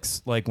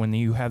psychedelics, like when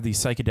you have these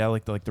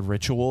psychedelic, like the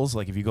rituals,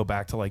 like if you go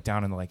back to like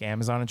down in like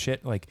Amazon and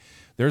shit, like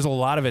there's a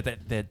lot of it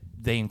that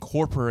they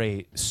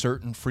incorporate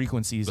certain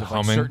frequencies of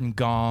like certain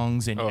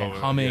gongs and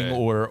humming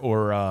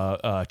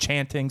or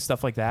chanting,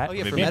 stuff like that. Oh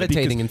yeah, for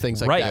meditating and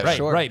things like that.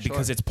 Right,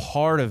 because it's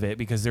part of it,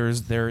 because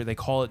they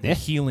call it the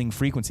healing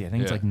frequency. I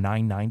think it's like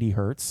 990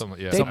 hertz.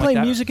 They play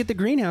music at the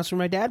greenhouse where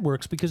my dad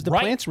works because the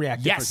plants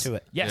react different to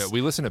it. Yes. Yeah,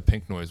 we listen to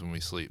pink noise when we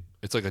sleep.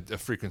 It's like a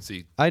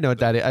frequency. I know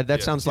that.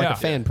 That sounds like a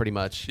fan, pretty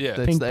much. Yeah.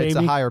 It's, Pink it's a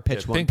baby. higher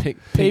pitch one. Pink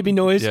baby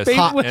noise. Yes. Baby,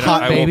 Hot- with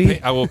hot hot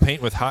baby. I will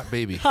paint with hot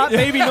baby. hot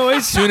baby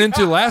noise. Tune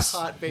into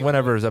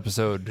whenever's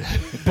episode.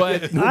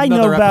 But I know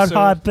Another about episode.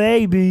 hot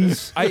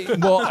babies.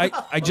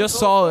 I just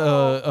saw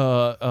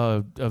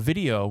a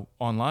video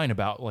online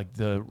about like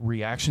the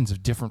reactions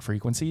of different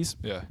frequencies.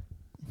 Yeah.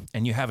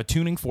 And you have a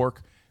tuning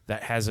fork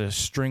that has a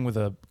string with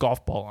a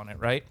golf ball on it,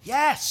 right?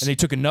 Yes. And they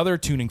took another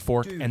tuning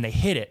fork and they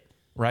hit it,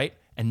 right?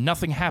 And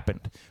nothing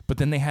happened. But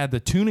then they had the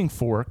tuning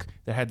fork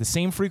that had the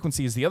same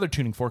frequency as the other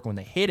tuning fork. When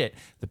they hit it,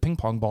 the ping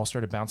pong ball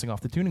started bouncing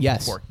off the tuning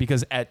fork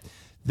because at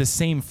the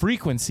same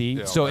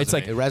frequency. So it's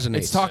like It resonates.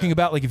 It's talking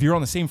about like if you're on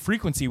the same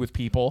frequency with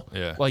people,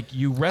 like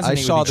you resonate I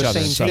saw with each the other.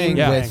 same thing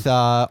with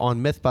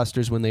on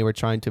MythBusters when they were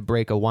trying to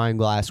break a wine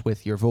glass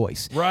with your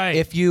voice. Right.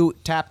 If you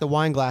tap the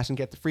wine glass and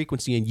get the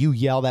frequency and you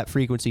yell that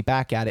frequency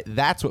back at it,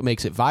 that's what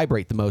makes it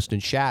vibrate the most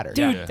and shatter.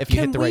 Dude, if you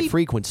can hit the we- right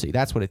frequency,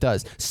 that's what it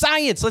does.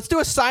 Science. Let's do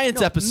a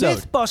science episode.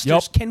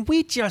 Mythbusters. Can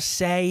we just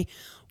say?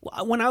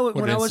 When I was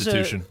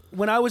institution.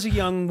 when I was a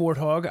young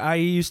warthog, I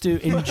used to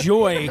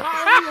enjoy.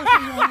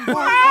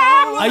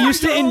 I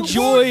used to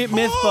enjoy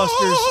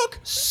MythBusters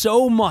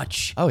so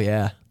much. Oh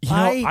yeah. You know,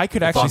 I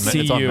could actually see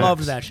It's on you, Max.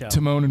 Loved that show.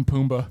 Timon and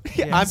Pumbaa.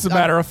 Yeah, As a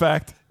matter of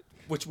fact,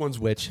 Which one's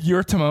which?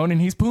 you're Timon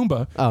and he's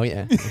Pumbaa. Oh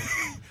yeah.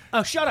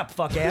 Oh, shut up,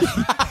 fuck ass.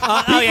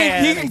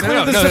 Yeah. He can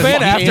clear the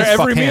savannah after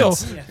every meal.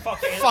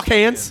 Fuck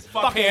hands.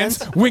 Fuck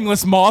hands.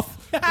 Wingless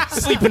moth,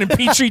 sleeping in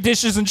petri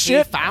dishes and She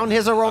shit. found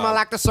his aroma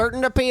like a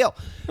certain appeal.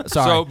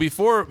 Sorry. So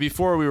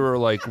before we were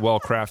like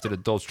well-crafted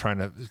adults trying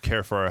to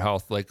care for our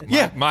health, like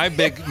my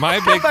big thing.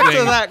 back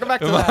to that, go back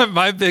to that.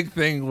 My big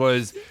thing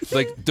was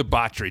like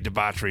debauchery,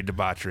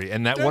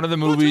 and that one of the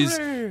movies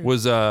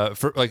was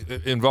for like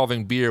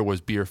involving beer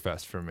was Beer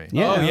Fest for me.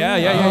 Yeah. Oh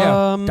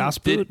yeah. Das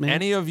Did Boot, man.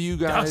 any of you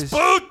guys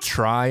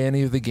try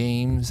any of the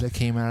games that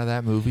came out of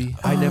that movie?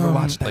 I never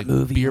watched that like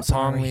movie. beer I'm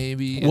sorry. pong,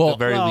 maybe Well- at the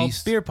very Well,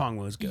 least. beer pong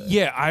was good.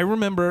 Yeah, I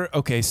remember.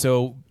 Okay,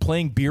 so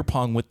playing beer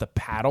pong with the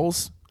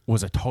paddles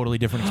was a totally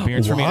different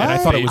experience for me, and I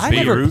thought it was I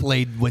never Beirut.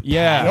 played with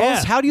Yeah.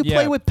 paddles. Yeah. How do you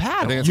play Yeah. with I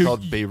paddles? think it's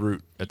called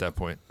Beirut at that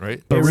point,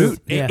 right? Beirut.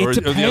 It, Yeah. it Or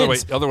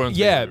depends. the other one's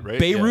yeah, Beirut, right?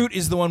 Beirut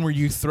is the one where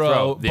you throw,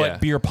 Throw, yeah.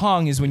 but beer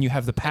pong is when you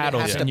have the It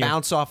paddles has to and you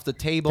bounce off the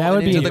table That and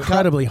would be into the cup.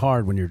 incredibly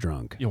hard when you're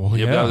drunk. Yeah, well,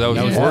 Yeah, yeah, that was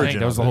that the was the origin thing.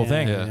 That was the of whole it.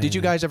 thing. Yeah. Did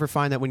you guys ever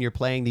find that when you're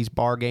playing these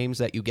bar games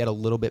that you get a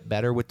little bit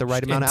better with the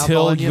right amount of Until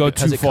alcohol in you go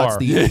because too it cuts far.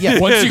 the yeah.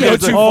 Once you Yeah, go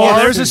it's too like- far,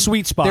 there's a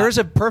sweet spot. There is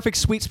a perfect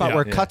sweet spot Yeah.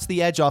 where it Yeah. cuts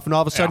the edge off, and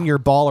all of a sudden Yeah. you're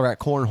baller at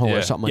cornhole Yeah.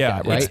 or something like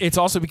yeah, that, right? it's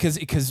also because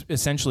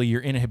essentially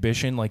your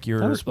inhibition, like your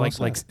That was well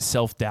like said.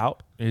 self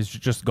doubt, is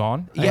just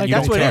gone. Yeah, You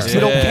that's don't what it care. is. You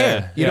don't Yeah,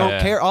 care. You don't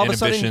yeah. care. All of a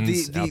sudden,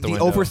 Inhibitions the out the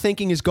window.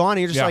 overthinking is gone, and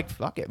you're just Yeah. like,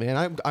 fuck it,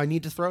 man. I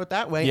need to throw it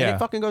that way, and Yeah. it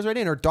fucking goes right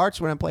in. Or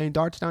darts, when I'm playing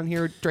darts down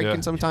here, drinking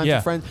Yeah. sometimes Yeah.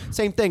 with friends.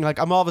 Same thing. Like,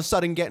 I'm all of a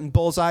sudden getting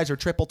bullseyes or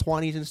triple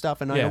 20s and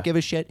stuff, and I Yeah. don't give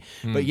a shit.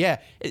 But yeah,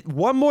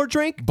 one more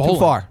drink, too Bowling.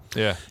 far.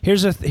 Yeah.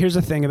 Here's a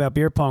thing about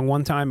beer pong.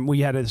 One time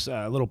we had this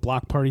little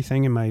block party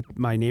thing in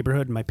my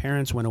neighborhood. And my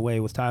parents went away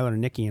with Tyler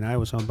and Nikki, and I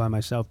was home by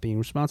myself, being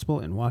responsible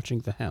and watching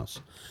the house.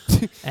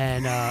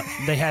 And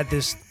they had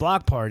this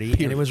block party,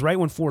 and it was right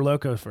when Four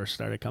Loko first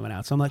started coming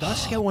out. So I'm like,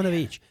 let's get one of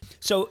each.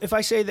 So if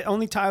I say that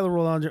only Tyler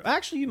will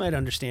actually, you might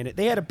understand it.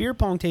 They had a beer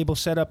pong table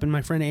set up in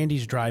my friend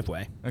Andy's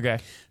driveway. Okay.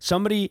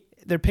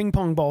 Their ping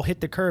pong ball hit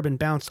the curb and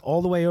bounced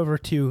all the way over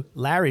to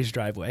Larry's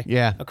driveway.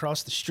 Yeah.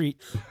 Across the street.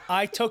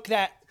 I took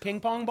that ping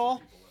pong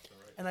ball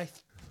and I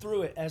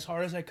threw it as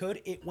hard as I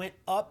could. It went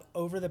up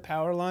over the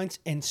power lines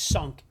and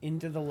sunk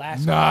into the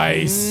last.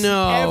 Nice.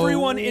 No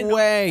Everyone in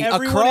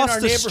our across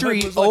the neighborhood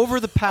street, was like,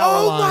 over the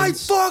power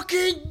lines. Oh my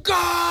fucking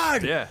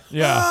God! Yeah.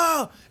 Yeah.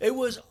 Oh, it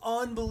was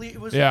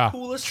unbelievable. It was Yeah. the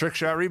coolest. Trick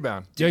shot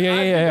rebound. Yeah. I've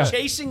been Yeah.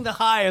 chasing the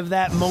high of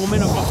that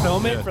moment of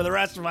fulfillment for the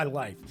rest of my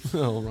life.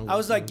 I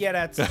was like, yeah,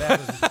 that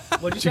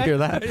was. What'd you Did you hear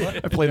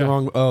that? I played the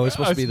wrong. Oh, it's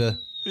supposed to be the.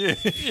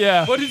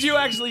 Yeah. What did you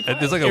actually play?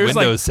 There's like a It was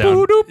Windows like,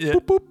 sound. boop, Yeah.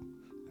 boop, boop.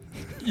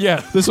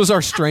 Yeah. This was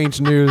our strange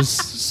news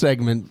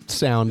segment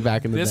sound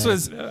back in the This day.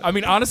 was. I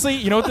mean, honestly,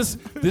 you know what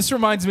this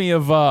reminds me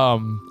of?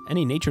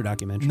 Any nature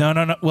documentary.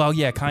 No. Well,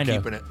 yeah, kind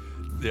of. Keeping it.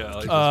 Yeah.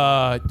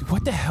 I like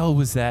What the hell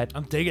was that?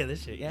 I'm digging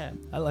this shit. Yeah,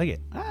 I like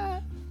it.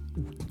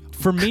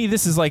 For me,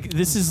 this is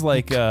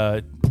like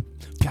God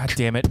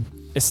damn it,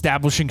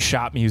 establishing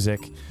shop music,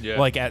 Yeah.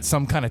 like at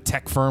some kind of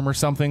tech firm or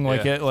something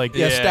like Yeah. it. Like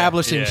Yeah,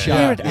 establishing yeah. shop.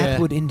 Here at Yeah.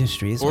 Atwood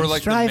Industries, or we like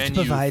the strive menu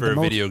to provide for the a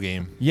most. video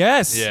game.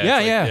 yes, Yeah, yeah,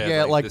 it's yeah. like-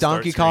 Yeah, like the start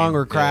Donkey screen. Kong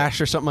or Yeah.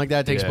 Crash or something like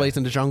that takes Yeah. place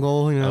in the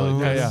jungle. You I know, like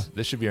this. yeah.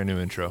 This should be our new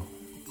intro.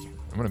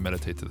 I'm gonna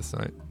meditate to this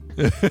tonight.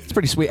 it's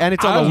pretty sweet, and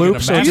it's I'm on a gonna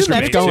loop, so it just masturbate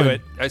keeps to going.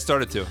 it. I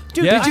started to.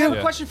 Dude, Yeah. I have Yeah.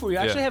 a question for you.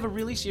 I actually Yeah. have a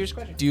really serious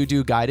question. Do you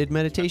do guided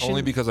meditation,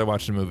 Only because I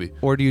watched a movie.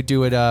 or do you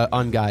do it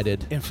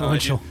unguided?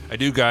 Influential. I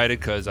do guided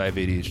because I have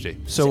ADHD.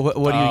 So what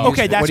do you use?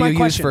 Okay, that's what do my you use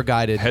question. for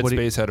guided? What do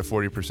you- Headspace had a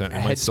 40%.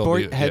 It might still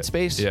be.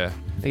 Headspace? Yeah.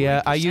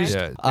 Yeah, I use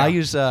Yeah. I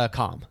use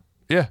Calm.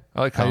 Yeah.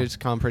 I like I Calm. use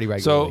Calm pretty So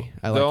regularly.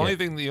 I like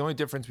the only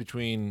difference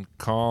between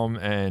Calm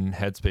and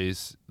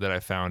Headspace that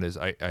I found is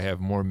I have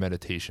more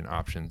meditation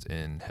options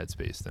in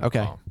Headspace than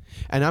Okay, Calm.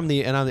 and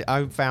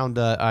I found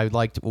I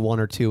liked one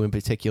or two in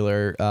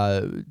particular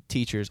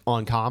teachers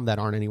on Calm that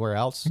aren't anywhere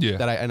else.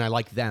 Yeah. I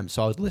like them,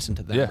 so I would listen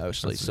to them Yeah,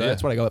 mostly. that's- So yeah.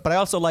 that's what I go with. But I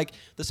also like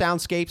the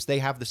soundscapes. They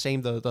have the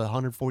same the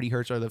 140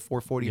 hertz or the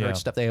 440 Yeah.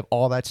 hertz stuff. They have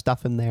all that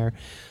stuff in there.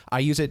 I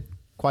use it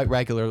quite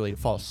regularly to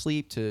fall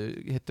asleep, to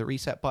hit the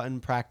reset button,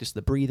 practice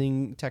the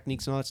breathing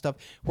techniques and all that stuff.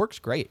 Works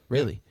great,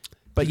 really.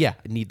 But yeah,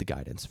 I need the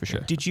guidance for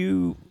sure. Did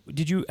you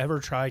ever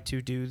try to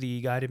do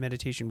the guided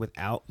meditation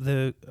without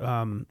the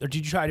or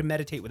did you try to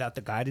meditate without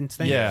the guidance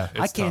thing? Yeah,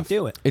 I it's can't tough.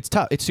 do it. It's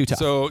tough. It's too tough.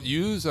 So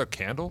use a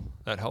candle.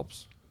 That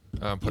helps.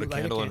 Put You a light a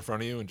candle in can-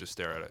 front of you and just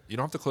stare at it. You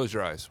don't have to close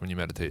your eyes when you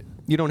meditate.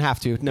 you don't have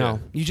to. No.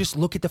 You just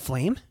look at the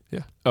flame. Yeah.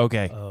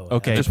 Okay.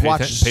 Okay. Just Pay watch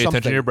pay attention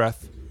something. to your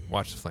breath.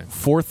 Watch the flame.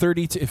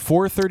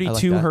 432 I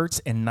like that. hertz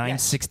and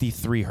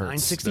 963 hertz.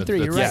 963.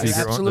 The You're right. secret You're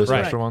one- absolutely those right.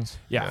 extra ones.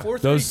 Yeah.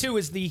 432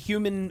 is the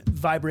human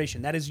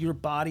vibration. That is your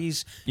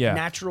body's Yeah.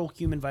 natural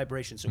human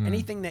vibration. So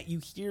anything that you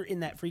hear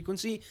in that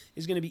frequency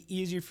is going to be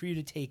easier for you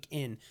to take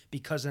in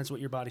because that's what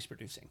your body's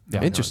producing.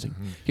 Yeah. Interesting.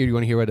 Here, do you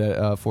want to hear what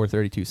a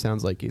 432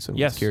 sounds like? So I'm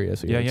Yes.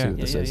 curious. Yeah, yeah. See what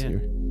this Yeah, says yeah.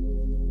 here.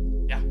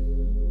 Yeah.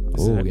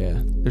 Oh it. yeah.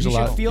 There's You a should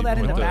lot. feel that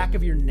in the With the- back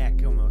of your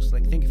neck almost.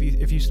 Like think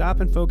if you stop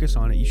and focus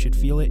on it, you should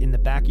feel it in the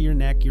back of your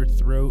neck, your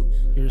throat,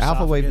 your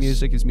Alpha wave esophagus.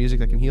 music is music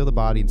that can heal the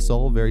body and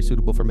soul, very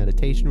suitable for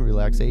meditation,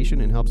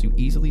 relaxation, and helps you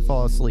easily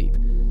fall asleep.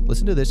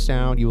 Listen to this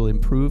sound. You will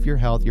improve your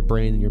health, your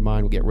brain, and your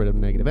mind will get rid of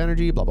negative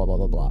energy, blah, blah, blah,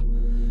 blah, blah.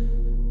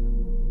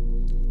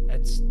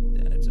 That's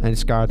And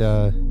it's got,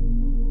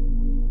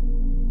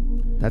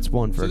 that's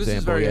one, for So this example.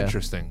 is very yeah.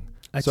 interesting.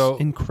 That's So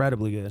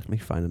incredibly good. Let me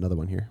find another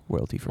one here.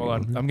 Royalty free.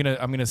 Hold on. I'm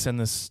gonna send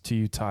this to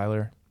you,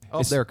 Tyler.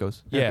 Oh, there it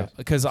goes. There it Yeah, goes.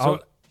 because So-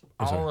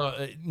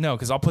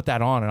 I'll put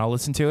that on and I'll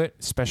listen to it,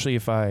 especially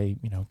if I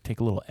take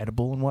a little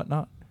edible and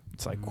whatnot.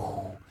 It's like,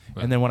 whew.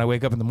 And then when I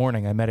wake up in the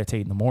morning, I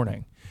meditate in the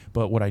morning.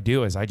 But what I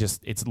do is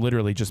it's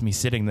literally just me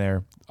sitting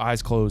there,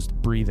 eyes closed,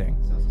 breathing.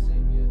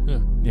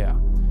 Yeah.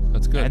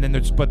 that's good. And then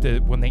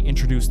when they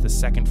introduce the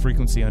second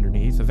frequency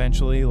underneath,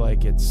 eventually,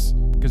 like it's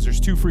because there's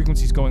two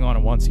frequencies going on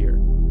at once here.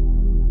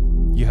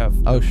 You have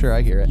Oh, sure,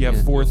 I hear it. you have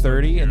yeah.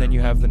 430, and then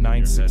you have the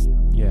 96.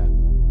 Yeah.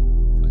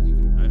 Like you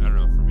can, I don't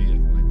know. For me, I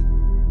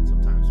can like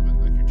sometimes when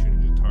like you're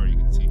tuning a guitar, you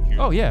can hear.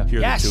 Oh, yeah.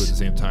 Hear Yes. the two at the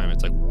same time.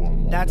 It's like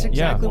whoom, whoom, That's whoom,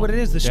 exactly whoom, what it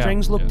is. The Yeah.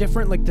 strings look Yeah.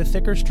 different. Like the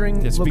thicker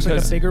string It's looks like a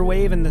because- bigger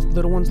wave, and the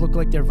little ones look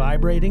like they're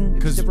vibrating. It's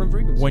Because different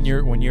frequencies. when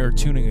you're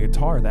tuning a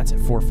guitar, that's at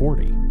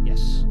 440.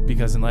 yes,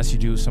 Because unless you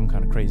do some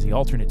kind of crazy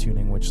alternate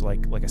tuning, which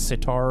like a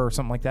sitar or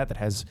something like that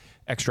has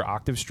extra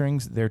octave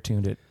strings, they're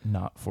tuned at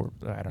not for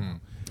I don't know.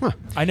 Huh.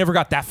 I never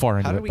got that far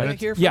into How it. did we but get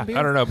here from yeah, beer?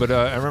 I don't know, but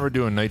I remember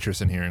doing nitrous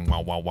and hearing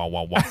wow, wow, wow,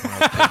 wow,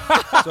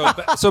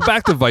 wow. So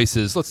back to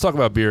vices. Let's talk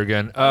about beer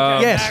again.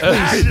 Yes.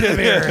 Back to the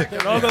beer.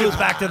 It all goes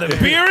back to the beer.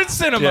 beer and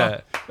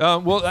cinema. Yeah.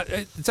 Well,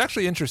 it's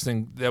actually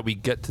interesting that we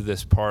get to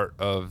this part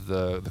of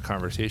the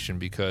conversation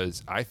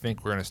because I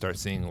think we're going to start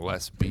seeing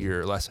less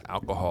beer, less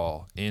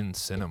alcohol in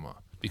cinema.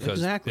 Because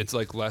Exactly. it's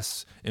like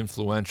less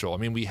influential. I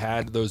mean, we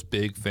had those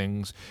big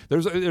things.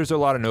 There's a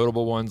lot of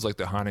notable ones like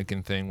the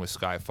Heineken thing with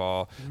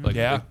Skyfall.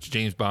 Like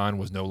James Bond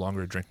was no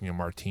longer drinking a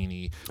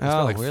martini. We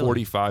spent like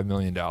really? $45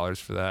 million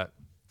for that.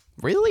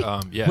 Really?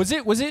 Yeah. Was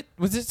it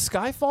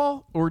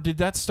Skyfall or did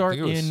that start I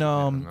think it was- in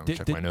I'll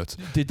check my notes.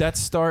 Did that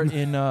start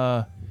in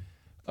the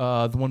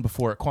one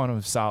before it, Quantum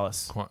of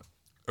Solace?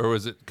 Or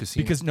was it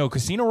Casino?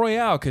 Casino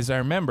Royale, because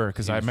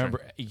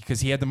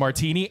he had the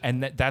martini,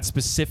 and that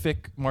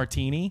specific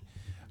martini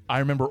I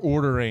remember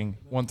ordering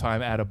one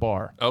time at a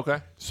bar. Okay.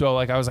 So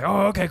like I was like,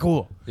 oh, okay,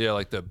 cool. Yeah,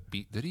 like the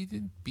did he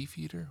do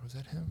Beefeater? Was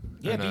that him?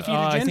 Yeah, And, Beefeater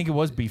I gin? think it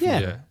was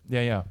Beefeater.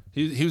 Yeah. Yeah.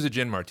 He was a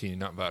gin martini,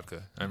 not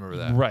vodka. I remember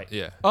that. Right.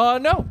 Yeah.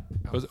 No.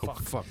 Was it,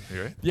 fuck.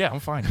 You right? Yeah, I'm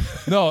fine.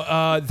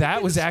 No,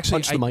 that was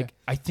actually Punch the mic.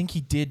 I think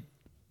he did.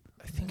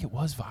 I think it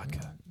was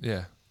vodka.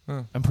 Yeah.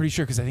 Huh. I'm pretty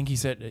sure because I think he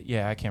said,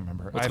 yeah, I can't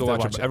remember. Let's I go have to watch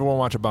watch it. Everyone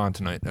watch a Bond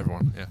tonight.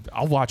 Everyone. Yeah.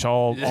 I'll watch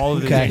all of the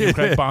Okay. Daniel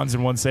Craig Bonds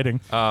in one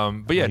sitting.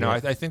 But yeah, no, I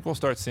think we'll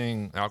start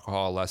seeing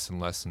alcohol less and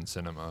less in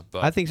cinema.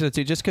 But I think so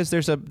too. Just because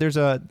there's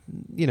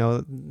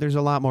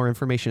a lot more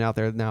information out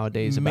there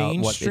nowadays about what it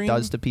Mainstream?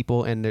 does to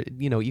people, and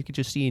you could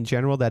just see in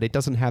general that it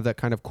doesn't have that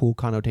kind of cool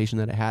connotation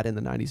that it had in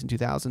the 90s and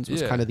 2000s.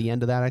 Was Yeah. kind of the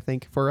end of that, I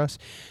think, for us.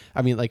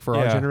 I mean, like for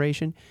our Yeah.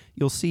 generation,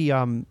 you'll see.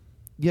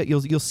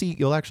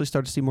 You'll actually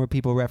start to see more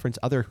people reference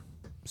other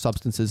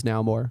substances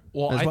now more.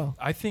 Well, as well.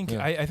 I think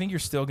I think you're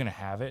still gonna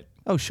have it.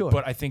 Oh, sure.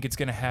 But I think it's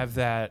gonna have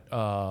that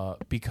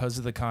because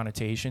of the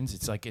connotations.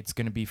 It's like it's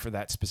gonna be for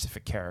that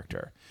specific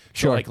character.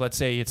 Sure. So like let's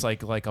say it's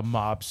like a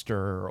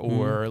mobster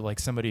or like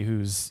somebody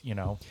who's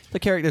the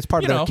character is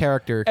part of the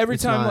character. Every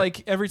It's time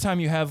not- every time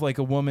you have like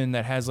a woman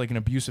that has like an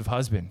abusive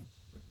husband,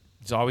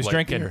 he's always Light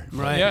drinking. beer.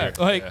 Right. Yeah.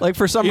 like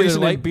for some either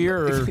reason light in- beer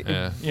or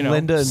Yeah.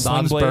 Linda and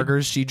Bob's Sunblade.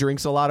 Burgers, she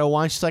drinks a lot of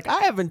wine. She's like,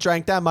 I haven't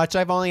drank that much.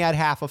 I've only had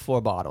half of 4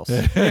 bottles.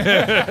 So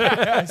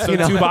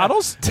 2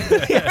 bottles.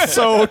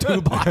 So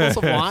 2 bottles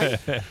of wine.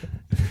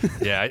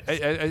 yeah,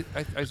 I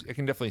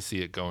can definitely see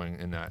it going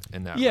in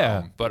that Yeah.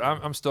 realm. But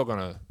I'm still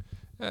gonna.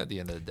 At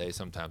the end of the day,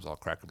 sometimes I'll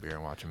crack a beer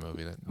and watch a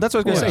movie. That's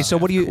what I was gonna say. So,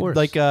 what do you course.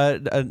 like?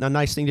 A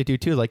nice thing to do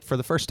too. Like for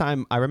the first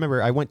time, I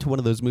remember I went to one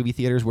of those movie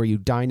theaters where you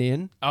dine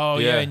in. Oh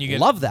yeah, Yeah. and you get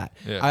Love that.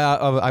 Yeah.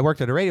 I worked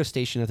at a radio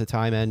station at the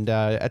time, and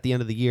at the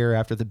end of the year,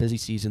 after the busy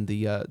season,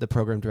 the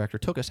program director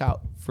took us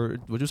out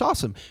which was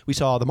awesome. We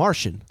saw The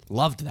Martian.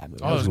 Loved that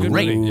movie. Oh, That it was a good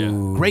great, movie.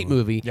 Yeah. great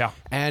movie. Yeah.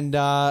 And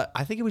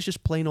I think it was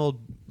just plain old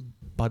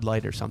Bud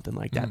Light or something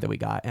like that that we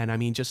got. And I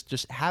mean,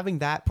 just having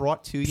that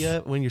brought to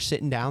you when you're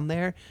sitting down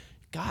there.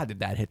 God, did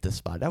that hit the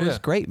spot? That was Yeah.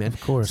 great, man.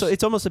 Of course. So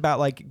it's almost about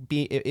like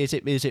is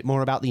it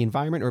more about the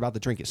environment or about the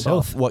drink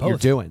itself? Both. What you're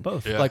Both. doing.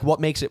 Both. Yeah. Like what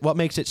makes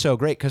it so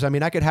great? Because I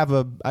mean, I could have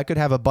a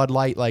Bud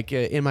Light like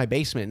in my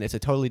basement, and it's a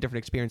totally different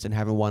experience than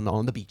having one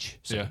on the beach.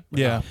 Yeah.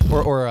 yeah.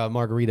 Or a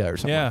margarita or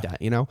something like Yeah.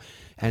 that,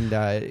 And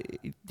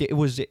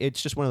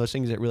it's just one of those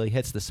things that really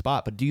hits the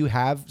spot. But do you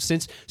have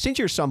since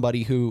you're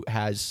somebody who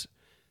has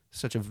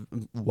such a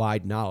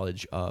wide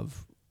knowledge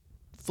of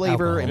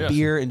flavor Alcohol. and Yeah.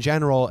 beer in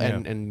general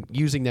and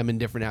using them in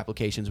different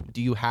applications,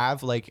 do you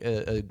have like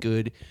a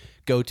good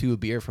go-to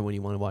beer for when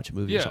you want to watch a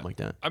movie or something like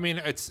that? I mean,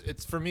 it's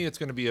for me, it's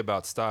going to be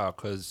about style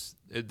because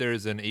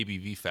there's an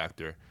ABV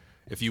factor.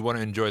 If you want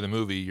to enjoy the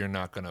movie, you're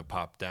not going to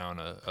pop down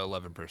a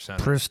 11%.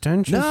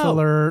 Pretentious No,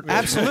 alert.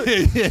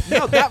 absolutely.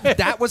 No,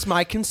 that was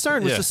my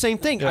concern. Was Yeah. the same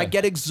thing. Yeah. I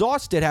get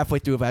exhausted halfway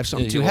through if I have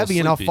something Yeah, too you get a heavy,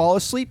 and little I'll sleepy. fall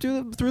asleep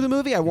through the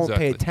movie. I won't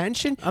pay Exactly.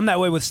 attention. I'm that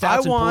way with I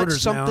stouts and want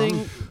porters now.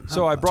 something.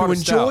 So I brought to a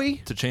stout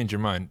enjoy. to change your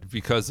mind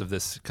because of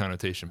this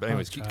connotation. But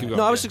anyways, keep going.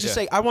 No, I was Yeah, just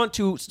yeah. say I want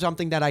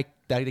something that I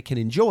can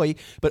enjoy,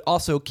 but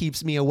also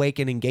keeps me awake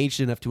and engaged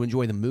enough to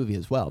enjoy the movie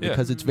as well. Yeah.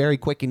 Because it's very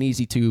quick and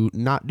easy to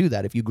not do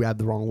that if you grab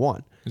the wrong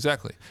one.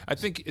 Exactly. I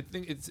think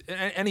it's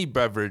any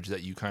beverage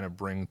that you kind of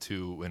bring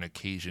to an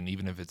occasion,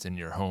 even if it's in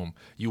your home,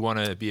 you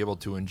want to be able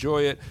to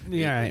enjoy it.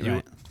 Yeah,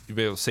 right. You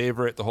be able to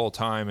savor it the whole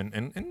time,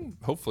 and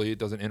hopefully it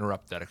doesn't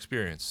interrupt that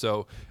experience.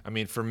 So, I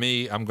mean, for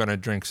me, I'm going to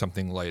drink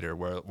something lighter,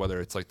 whether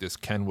it's like this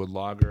Kenwood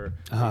lager.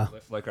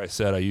 Like I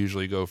said, I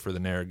usually go for the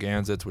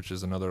Narragansett, which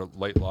is another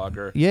light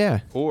lager.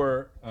 Yeah.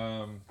 Or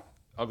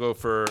I'll go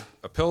for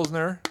a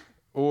Pilsner,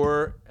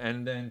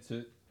 and then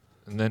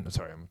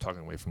sorry, I'm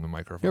talking away from the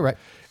microphone. You're right.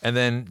 And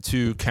then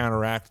to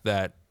counteract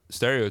that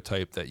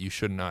stereotype that you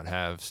should not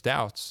have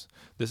stouts,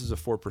 this is a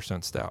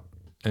 4% stout.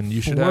 And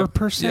you should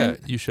 4%?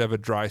 have you should have a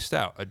dry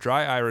stout. A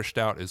dry Irish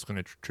stout is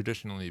going to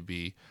traditionally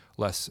be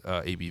less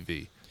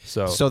ABV.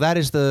 So that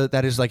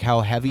is like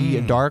how heavy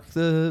and dark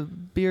the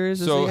beer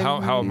is. So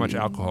how much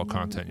alcohol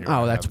content you're?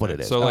 Oh, that's what it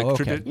is. So like,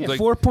 okay. Yeah,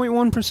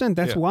 4.1%.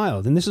 That's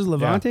wild. And this is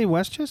Levante,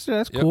 Westchester.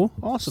 That's cool.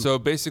 Awesome. So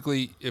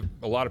basically, if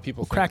a lot of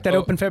people crack that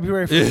open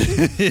February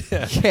 1st.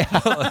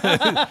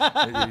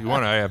 You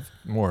want to? I have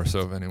more. So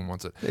if anyone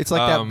wants it, it's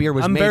like that beer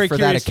was I'm made very for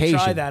curious that occasion.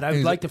 to try that.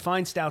 I'd like to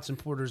find stouts and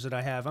porters that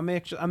I have. I'm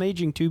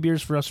aging 2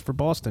 beers for us for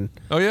Boston.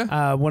 Oh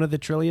yeah. One of the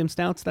Trillium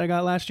stouts that I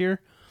got last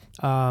year.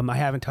 I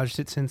haven't touched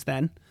it since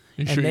then.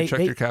 You sure you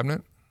checked your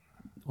cabinet?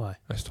 Why?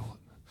 I stole it.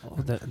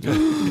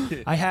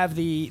 I have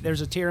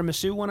there's a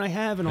tiramisu one I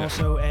have, and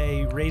also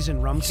a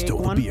raisin rum cake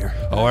one. beer.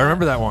 Oh, I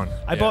remember that one.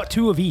 I bought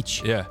 2 of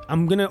each. Yeah.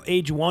 I'm gonna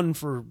age one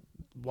for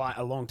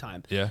a long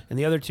time. Yeah. And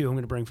the other 2 I'm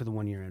gonna bring for the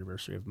 1-year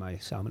anniversary of my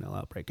salmonella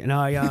outbreak. And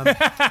I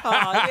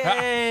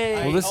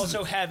I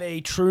also have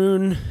a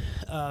Troon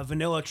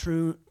vanilla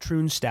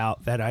Troon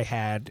stout that I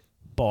had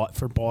bought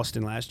for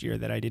Boston last year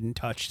that I didn't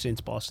touch since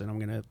Boston. I'm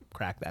gonna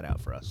crack that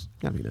out for us.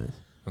 That'd be nice.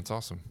 That's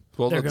awesome.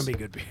 Well, they're gonna be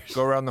good beers.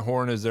 Go around the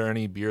horn. Is there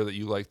any beer that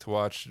you like to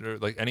watch, or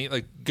like any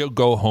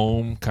go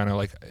home kind of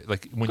like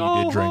when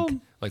you did drink?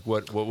 Home. Like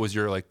what was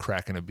your like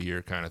cracking a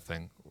beer kind of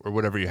thing, or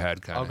whatever you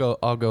had kind of?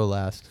 I'll go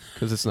last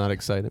because it's not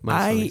exciting.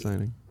 Mine's not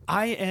exciting.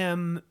 I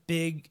am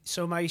big.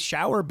 So my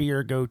shower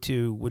beer go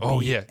to would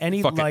be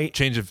any Fuck light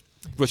change of.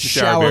 What's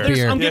your shower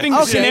beer? I'm giving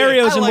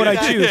scenarios and what I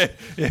choose.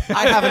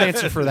 I have an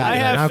answer for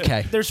that.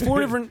 Okay. There's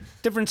 4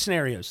 different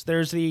scenarios.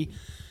 There's the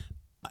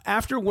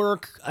after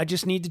work, I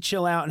just need to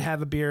chill out and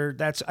have a beer.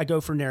 I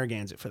go for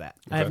Narragansett for that.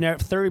 I have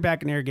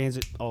 30-pack of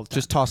Narragansett all the time.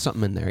 Just toss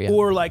something in there, yeah.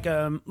 Or like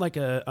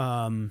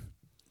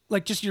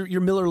just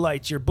your Miller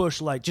Lights, your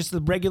Busch Light, just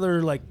the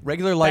regular light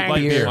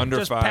bangers, beer. Under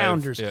just 5.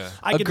 pounders. Yeah.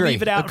 I could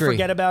leave it out and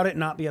forget about it and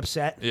not be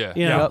upset. Yeah.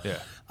 You know? Yeah.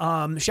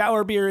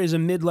 Shower beer is a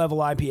mid-level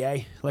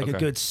IPA, like a Okay.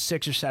 good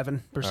 6 or 7%,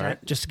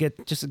 right. just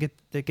to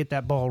get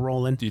that ball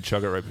rolling. Do you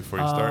chug it right before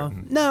you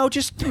start? No,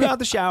 just throughout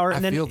the shower. And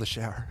I then feel the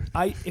shower.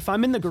 if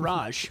I'm in the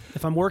garage,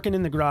 if I'm working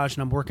in the garage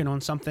and I'm working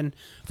on something,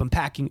 if I'm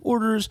packing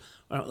orders,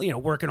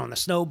 working on the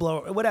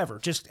snowblower, or whatever,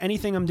 just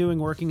anything I'm doing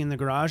working in the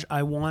garage,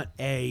 I want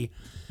a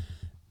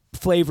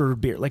flavored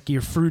beer, like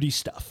your fruity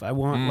stuff. I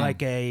want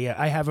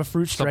I have a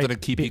fruit stripe. Something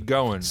to keep you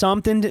going.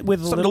 Something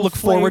with a Something little to look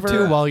forward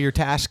flavor. to while you're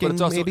tasking. But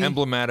it's also maybe?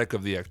 emblematic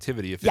of the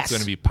activity. If Yes. it's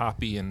going to be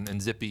poppy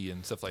and zippy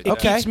and stuff like It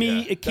that.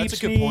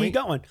 keeps me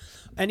going.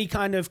 Any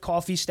kind of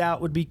coffee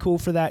stout would be cool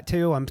for that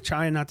too. I'm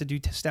trying not to do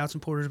stouts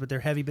and porters, but they're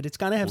heavy. But it's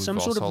got to have some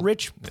sort of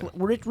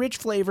rich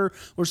flavor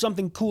or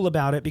something cool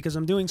about it because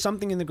I'm doing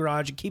something in the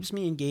garage. It keeps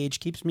me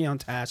engaged, keeps me on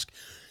task.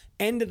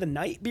 End of the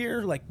night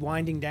beer, like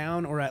winding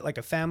down or at like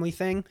a family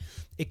thing,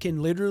 it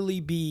can literally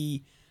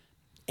be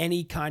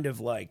any kind of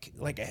like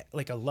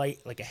a light,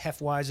 like a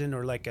Hefeweizen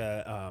or like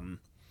a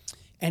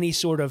any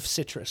sort of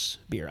citrus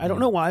beer. I don't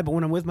know why, but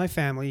when I'm with my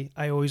family,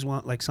 I always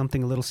want like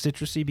something a little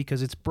citrusy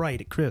because it's bright,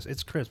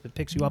 it's crisp, it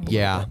picks you up a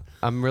little bit.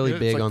 I'm really It's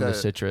big like on the the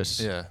citrus.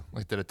 Yeah,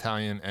 like that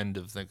Italian end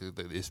of the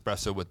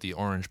espresso with the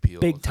orange peel.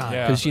 Big time.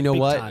 Yeah. Because you know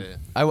Big what, time.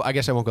 I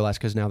guess I won't go last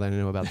because now that I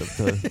know about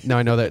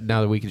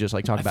now that we can just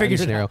like talk about any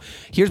figured it scenario. out.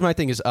 Here's my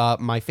thing: is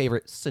my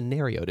favorite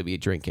scenario to be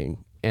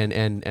drinking,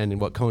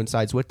 and what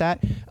coincides with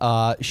that.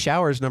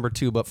 Shower is number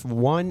 2, but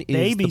one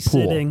is the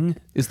pool. Babysitting.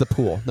 Is the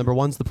pool number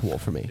 1's the pool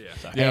for me,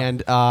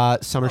 and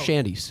summer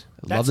shandies.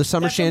 I love the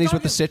summer that's what I'm shandies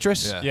with the talking-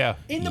 citrus. Yeah.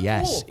 In the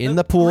Yes, pool. in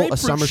the pool, a grapefruit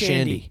summer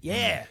shandy.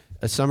 Yeah.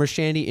 A summer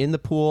shandy in the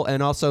pool,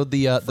 and also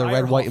the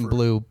red, white, and Freierhofer.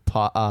 blue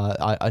pop,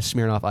 a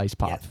Smirnoff Ice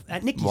pop.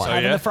 At Nicky's Wine.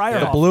 having yeah? the fryer.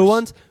 The blue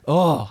ones,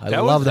 I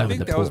That love was, them I think in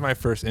the that pool. was my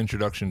first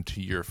introduction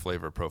to your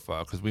flavor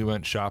profile because we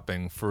went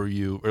shopping for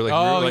you, or like,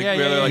 Oh, we were like, yeah, we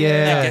were yeah, like,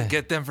 yeah.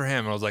 Get them for him.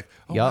 And I was like,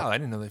 oh Yup. wow, I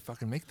didn't know they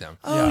fucking make them.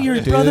 Oh, your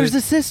Dude. brother's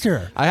a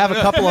sister. I have a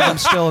couple of them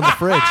still in the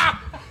fridge.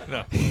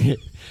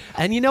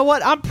 And you know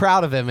what? I'm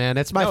proud of it, man.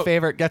 It's my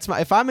favorite.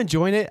 If I'm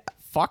enjoying it,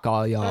 fuck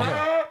all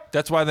y'all.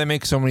 That's why they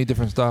make so many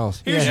different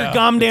styles. Here's your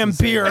goddamn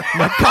beer.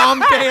 Calm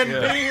down,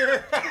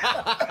 beer.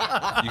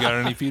 You got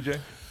any, PJ?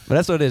 But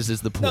that's what it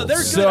is the pool. No, they're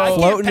good. So I can't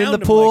floating in pound the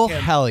them pool, like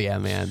him. hell yeah,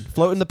 man.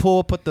 Float in the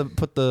pool, put the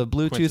Bluetooth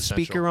Quintessential.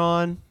 speaker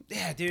on.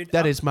 Yeah, dude.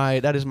 That is my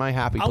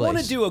happy I place. want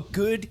to do a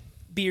good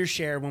beer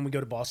share when we go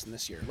to Boston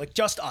this year, like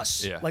just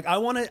us. Yeah. Like I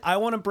want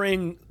to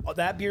bring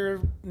that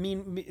beer,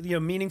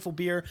 meaningful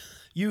beer.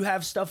 You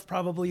have stuff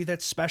probably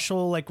that's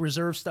special, like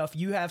reserve stuff.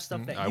 You have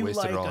stuff that I you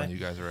wasted like. it all on you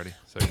guys already.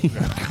 So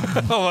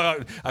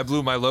I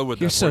blew my load with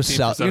You're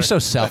that. you're so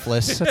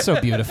selfless. That's so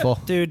beautiful.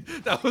 Dude,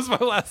 That was my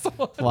last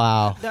one.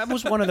 Wow. that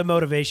was one of the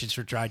motivations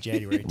for Dry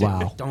January. Dude.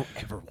 Wow. Don't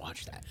ever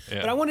watch that.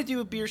 Yeah. But I want to do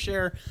a beer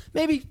share,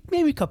 maybe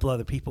a couple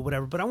other people,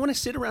 whatever. But I want to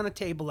sit around a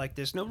table like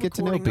this, no Get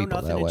to know recording, no people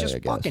nothing, that and way, just I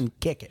guess. fucking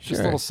kick it.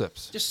 Just little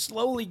sips. Just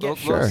slowly get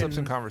Little sips fucking-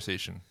 and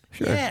conversation.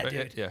 Sure. Yeah,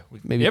 dude. Yeah.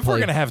 Maybe If we're play,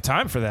 gonna have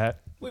time for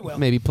that, We will.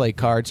 maybe play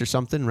cards or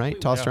something, right?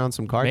 Toss around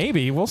some cards.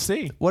 maybe we'll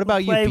see. What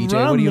about you, Play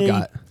PJ? What do you rummy.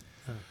 got?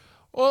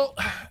 Well,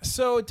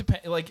 so it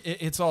depends. Like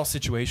it's all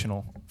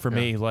situational for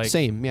me. Like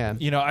Same, yeah.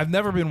 You know, I've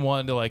never been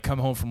one to like come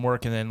home from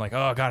work and then like,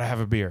 oh, I gotta have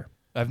a beer.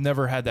 I've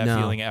never had that No.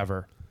 feeling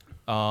ever.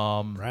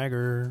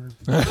 Bragger.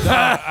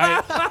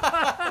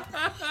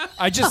 I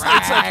I just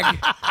it's like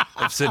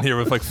I'm sitting here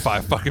with like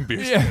 5 fucking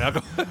beers. Yeah.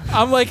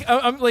 I'm like,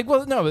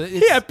 well, no,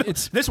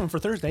 it's this one for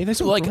Thursday. This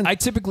one like for I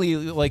typically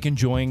like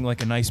enjoying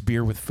like a nice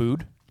beer with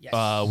food,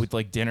 Yes. with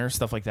like dinner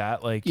stuff like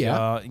that, like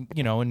Yeah.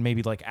 and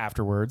maybe like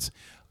afterwards.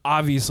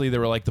 Obviously,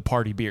 there were like the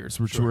party beers,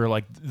 which were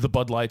like the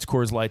Bud Lights,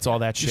 Coors Lights, all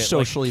that shit.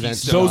 social like,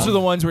 events. Those are the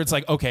ones where it's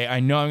like, okay,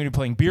 I know I'm going to be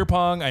playing beer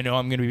pong. I know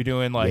I'm going to be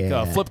doing like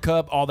flip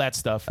cup, all that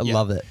stuff. I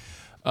love it.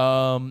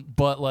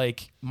 But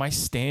like my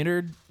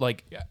standard,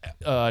 like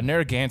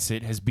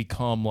Narragansett has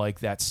become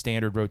like that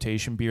standard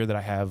rotation beer that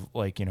I have,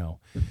 like,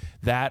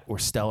 that or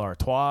Stella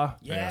Artois.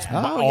 Yeah. It's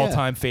my Oh,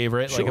 all-time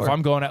favorite. Like if Sure.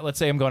 I'm going out, let's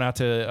say I'm going out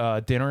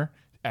to dinner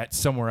at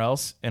somewhere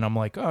else, and I'm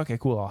like, oh, okay,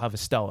 cool, I'll have a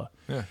Stella.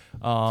 Yeah.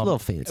 It's a little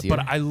fancier. But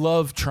I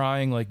love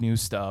trying like new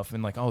stuff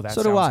and like, oh, that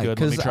so sounds do I, good.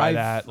 Let me because try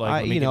that.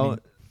 Like,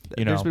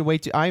 there's been way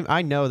too.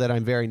 I know that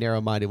I'm very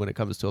narrow-minded when it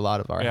comes to a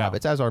lot of our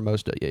habits, as are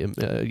most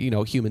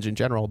humans in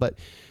general. But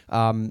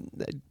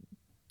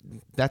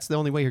that's the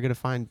only way you're going to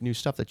find new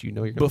stuff that you're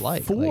going to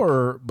like.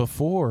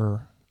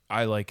 Before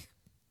I like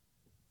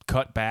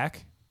cut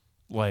back,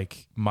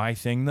 like my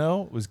thing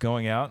though was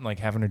going out and like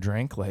having a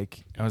drink.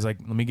 Like I was like,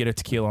 let me get a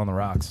tequila on the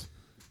rocks.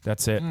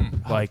 That's it.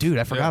 Like, Dude,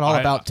 I forgot all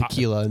about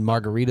tequila and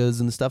margaritas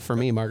and stuff. For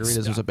me,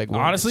 margaritas was a big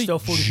one. honestly, Still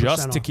 40%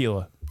 just off.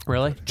 tequila,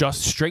 Really?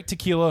 just straight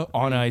tequila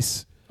on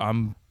ice.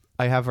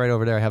 I have right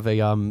over there. I have the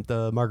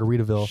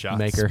Margaritaville Shots,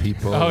 maker.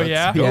 people. Oh, Let's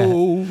yeah?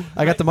 go.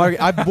 I got the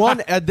I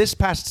won this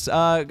past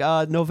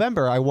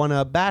November. I won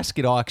a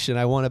basket auction.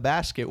 I won a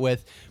basket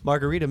with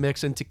margarita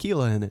mix and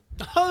tequila in it.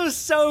 Oh, it was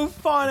so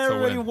fun. That's a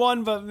Everybody win.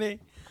 won but me.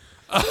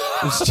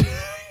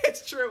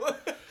 It's true.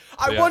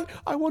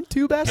 I won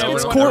 2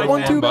 baskets. No, Court no,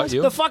 won no, 2 but baskets.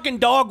 you? The fucking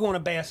dog won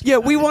a basket. Yeah,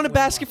 we won a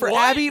basket for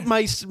What? Abby.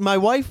 My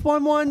wife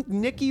won one.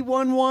 Nikki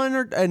won one,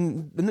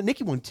 and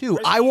Nikki won 2.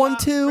 I won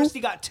 2. Christy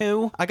got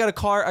 2. I got a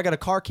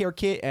car care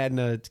kit and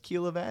a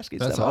tequila basket.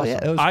 That's stuff. Oh, yeah,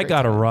 awesome. it was I great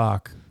got a time.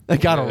 rock. I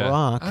got a Yeah.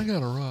 rock. I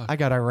got a rock. I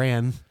got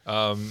Iran.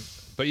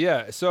 But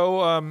yeah,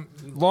 so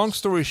long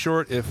story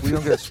short, if we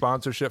don't get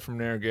sponsorship from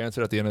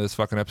Narragansett at the end of this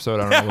fucking episode,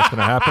 I don't know what's going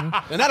to happen.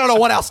 And I don't know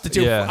what else to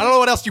do. Yeah. I don't know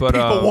what else you But,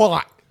 people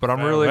want. But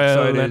I'm really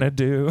Well, then I excited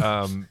do.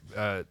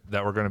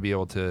 that we're going to be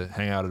able to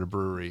hang out at a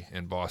brewery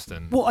in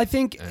Boston Well, I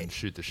think and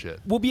shoot the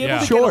shit. we'll be able Yeah.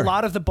 to Sure. get a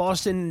lot of the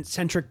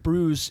Boston-centric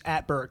brews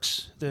at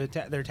Burke's, their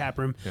tap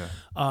room. Yeah.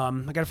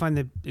 I got to find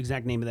the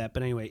exact name of that,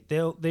 but anyway,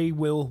 they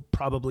will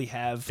probably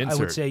have. I would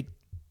Insert. say,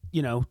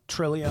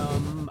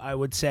 Trillium. I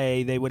would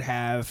say they would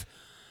have.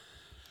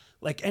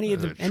 Like any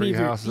of the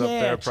Treehouse is up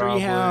there,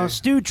 probably.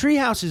 Treehouse, dude.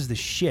 Treehouse is the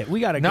shit. We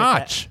got to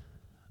Notch.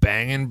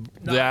 Banging.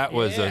 That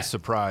was yeah. a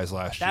surprise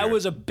last year. That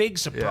was a big Yeah.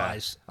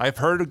 surprise. I've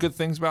heard good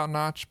things about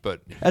Notch,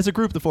 but As a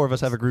group, the 4 of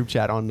us have a group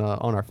chat on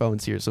our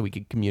phones here, so we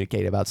can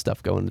communicate about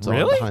stuff going on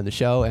Really? behind the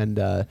show. And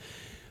you guys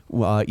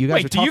were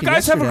Wait, do you talking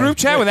guys have a yesterday- group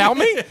chat without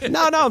me?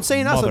 No, I'm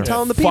saying us. I'm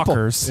telling the people.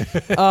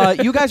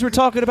 Motherfuckers. You guys were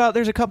talking about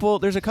there's a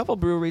couple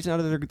breweries now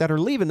that are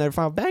leaving that are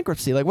filed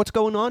bankruptcy. Like, what's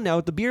going on now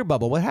with the beer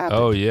bubble? What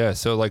happened? oh yeah,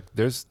 so like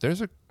there's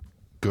a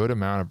good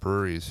amount of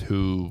breweries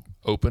who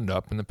opened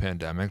up in the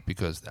pandemic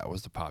because that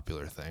was the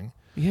popular thing.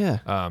 Yeah.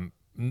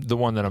 The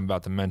one that I'm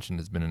about to mention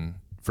has been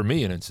for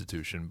me an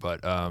institution,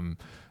 but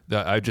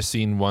I've just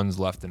seen ones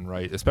left and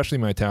right, especially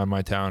my town,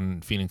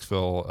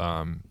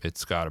 Phoenixville.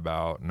 It's got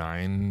about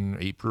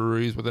 8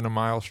 breweries within a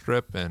mile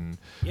strip, and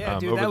Yeah,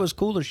 dude, that was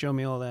cool to show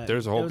me all that.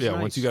 there's a That whole was yeah.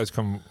 nice. Once you guys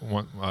come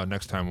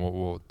next time,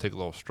 we'll take a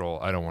little stroll.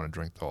 I don't want to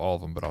drink all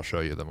of them, but I'll show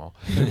you them all.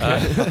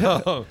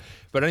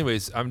 But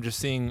anyways, I'm just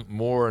seeing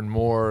more and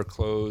more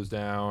close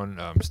down.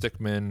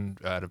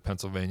 Stickman out of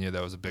Pennsylvania,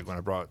 that was a big one.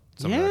 I brought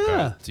some of that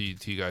Yeah. guy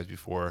to you guys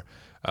before.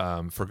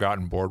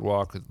 Forgotten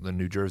Boardwalk, the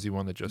New Jersey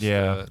one that just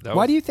Yeah.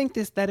 Why do you think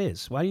that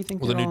is? Why do you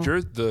think? Well, the they're New all-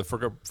 Jersey, the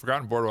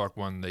Forgotten Boardwalk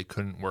one, they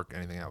couldn't work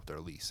anything out with their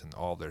lease, and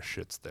all their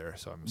shit's there.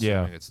 So I'm assuming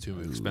Yeah. it's too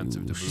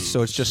expensive to move.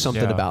 So it's just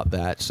something Yeah. about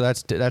that. So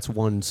that's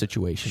one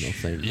situational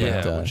thing.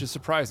 yeah, But, which is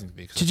surprising to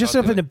me. 'cause to I just thought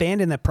up and they-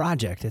 abandon that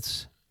project.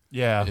 It's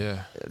Yeah.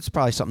 yeah. it's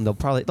probably something they'll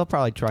probably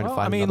try to Well,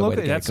 find I mean, another look, way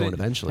to get it that's going it.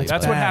 eventually.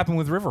 That's but- what bad. happened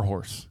with River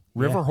Horse.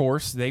 River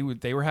Horse, they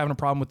were having a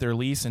problem with their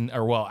lease,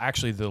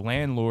 actually, the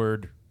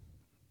landlord,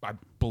 I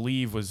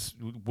believe,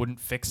 wouldn't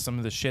fix some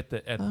of the shit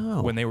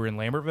when they were in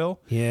Lambertville,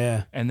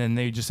 yeah. and then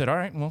they just said, "All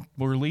right, well,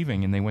 we're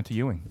leaving," and they went to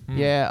Ewing.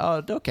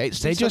 Yeah. Okay.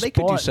 So They just they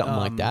could do bought, something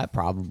like that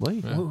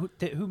probably.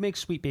 Who makes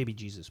Sweet Baby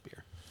Jesus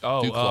beer?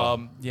 Oh,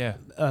 Dewclaw. yeah.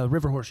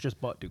 River Horse just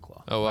bought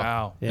Dewclaw. Oh wow.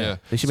 Wow. Yeah.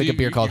 They should make a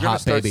beer called you're gonna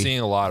Hot start Baby. seeing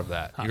a lot of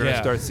that. You're gonna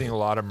Yeah. start seeing a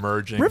lot of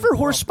merging. River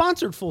Horse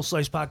sponsored Full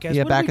Slice Podcast.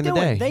 Yeah, What back are we in the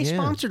doing? day, They yeah.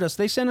 sponsored us.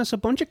 They sent us a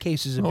bunch of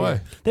cases of No beer.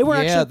 way. They were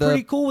Yeah, actually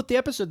pretty cool with the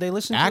episode. They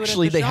listened to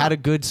Actually, it at the they had a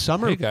shop. good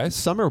summer Hey, guys.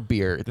 summer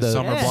beer. The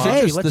Summer Yeah. Blonde. Hey,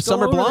 citrus- let's the go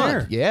summer over blonde.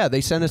 there. Yeah,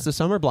 they sent us the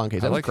summer blonde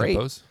case. I That was like great.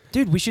 those.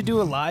 Dude, we should do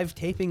a live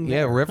taping.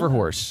 Yeah, River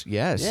Horse.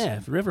 Yes. Yeah,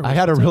 River Horse. I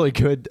had a really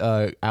good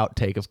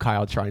outtake of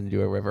Kyle trying to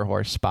do a River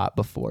Horse spot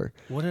before.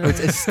 It's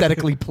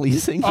aesthetically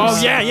pleasing.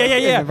 Oh yeah.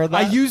 Remember that?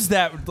 I used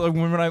that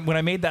when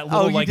I made that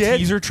little you did?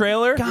 teaser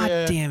trailer. God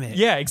damn it.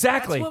 Yeah,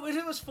 exactly. That's what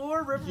it was for,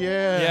 River Horse?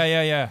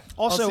 Yeah.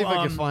 Also, I'll see if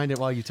I can find it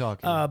while you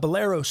talk.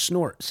 Bolero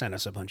Snort sent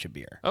us a bunch of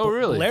beer. Oh,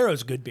 really?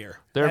 Bolero's good beer.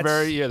 They're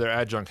they're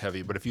adjunct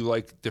heavy, but if you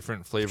like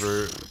different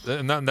flavor,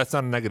 that's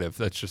not a negative.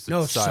 That's just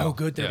No, it's style. so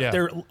good. Yeah.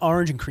 They're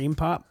orange and cream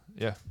pop.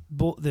 Yeah.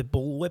 The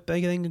bullwhip,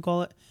 I think you can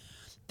call it.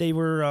 They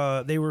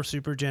were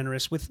super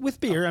generous with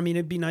beer. I mean,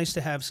 it'd be nice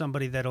to have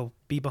somebody that'll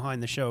be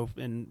behind the show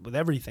and with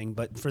everything,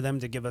 but for them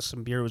to give us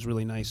some beer was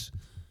really nice.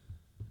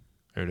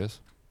 Here it is.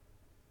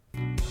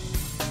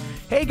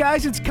 Hey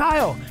guys, it's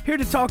Kyle, here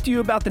to talk to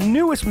you about the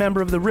newest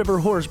member of the River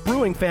Horse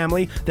Brewing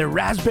family, their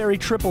Raspberry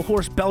Triple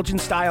Horse Belgian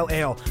Style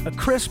Ale. A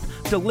crisp,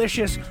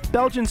 delicious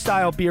Belgian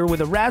Style beer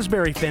with a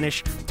raspberry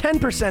finish,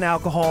 10%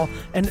 alcohol,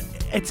 and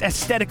it's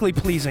aesthetically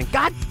pleasing.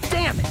 God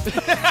damn it!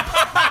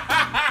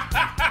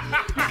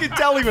 You could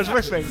tell he was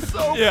riffing.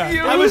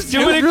 I was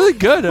doing it really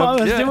good. I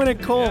was doing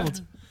it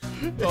cold.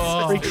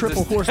 Raspberry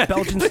Triple Horse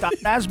Belgian Style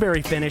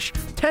raspberry finish,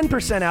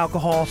 10%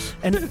 alcohol,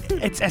 and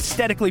it's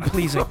aesthetically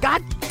pleasing.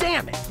 God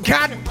damn it!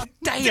 God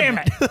damn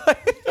it!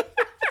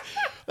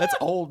 That's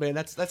old, man.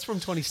 That's from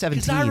 2017.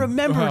 Because I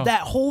remember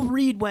that whole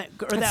read went,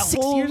 or that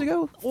 6 whole years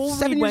ago? whole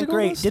 7 read years went ago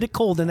great. almost? Did it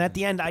cold, and at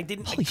the end, I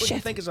couldn't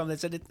shit. think of something that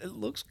said it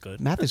looks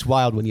good. Math is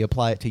wild when you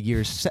apply it to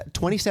years.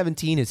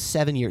 2017 is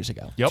 7 years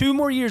ago. Yep. 2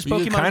 more years, You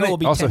Pokemon kind Go will of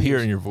be also 10 hear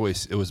years. in your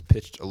voice, it was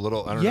pitched a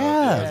little. I don't know.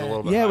 Yeah, It was a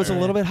little bit it was a higher.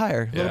 little bit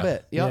higher, a little Yeah.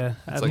 bit. Yep.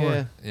 Yeah, It's like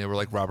we're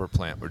like Robert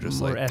Plant. We're just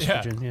more like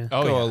estrogen. Yeah.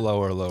 Oh, go yeah.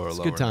 lower,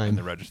 Good time. in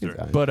the register. Good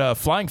time. But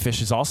Flying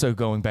Fish is also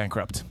going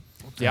bankrupt.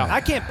 Yeah.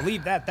 I can't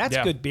believe that. That's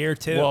Yeah. good beer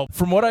too. Well,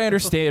 from what I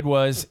understand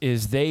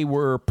is they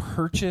were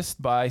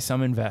purchased by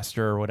some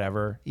investor or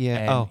whatever.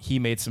 Yeah. And he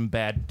made some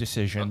bad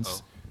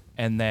decisions,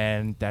 and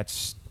then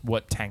that's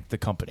what tanked the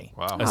company.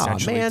 Wow.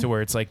 Essentially, man. to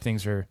where it's like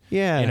things are.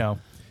 Yeah. You know,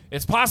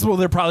 it's possible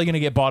they're probably going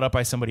to get bought up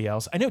by somebody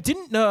else. I know.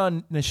 Didn't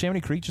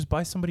Neshaminy Creek just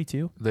buy somebody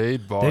too? They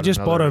just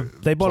bought another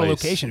a place.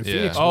 location in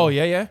Phoenix. Oh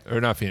yeah. Or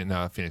not Phoenix? No,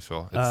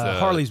 Phoenixville. It's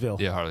Harleysville.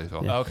 Yeah,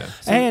 Harleysville. Yeah. Okay.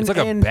 And it's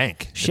like a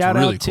bank. It's Shout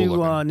really out cool to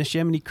looking.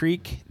 Neshaminy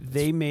Creek.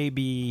 They may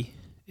be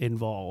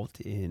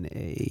involved in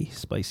a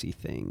spicy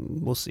thing.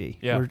 We'll see.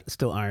 Yeah. We're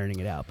still ironing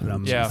it out,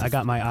 but Yeah. I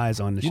got my eyes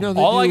on this. You know,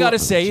 they All I do- gotta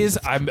say is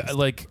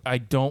I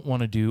don't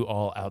want to do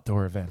all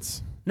outdoor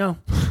events. no.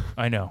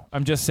 I know.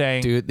 I'm just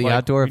saying, Dude, the like,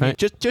 outdoor we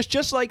need- event,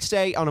 just like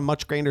say on a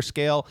much grander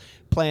scale,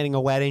 planning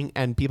a wedding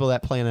and people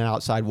that plan an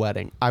outside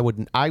wedding. I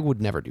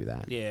would never do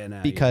that. Yeah,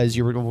 no, because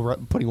you're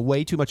putting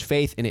way too much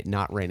faith in it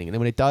not raining, and then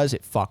when it does,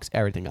 it fucks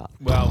everything up.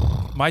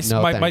 Well, my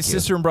No, my thank you.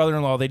 sister and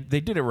brother-in-law they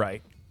did it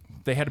right.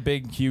 They had a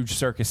big, huge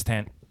circus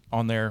tent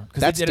on their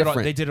because That's they did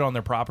different. they did it on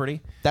their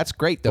property. That's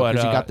great though But,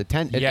 because you got the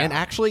tent, yeah. and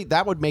actually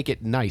that would make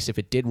it nice if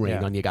it did rain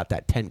Yeah. on. You got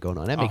that tent going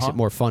on. That makes Uh-huh. it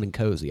more fun and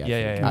cozy. I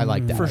Yeah. think. I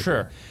like that for idea.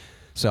 sure.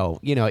 So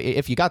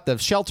if you got the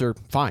shelter,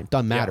 fine,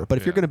 doesn't matter. But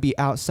if you're Yeah. going to be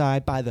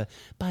outside by the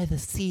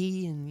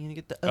sea and you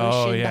get the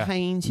ocean yeah.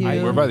 behind you,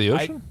 We're by the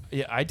ocean?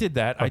 I did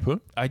that.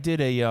 Harpoon? I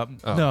did a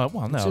no.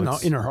 Well, no. It's in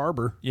it's- Inner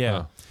Harbor. Yeah.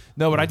 Oh.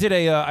 No, but I did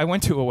I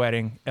went to a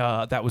wedding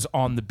that was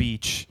on the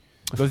beach.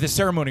 The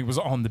ceremony was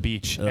on the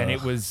beach, and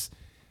it was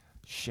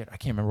shit. I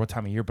can't remember what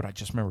time of year, but I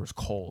just remember it was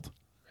cold.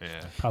 Yeah.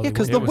 Probably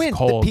because It the was wind.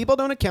 cold. People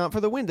don't account for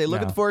the wind. They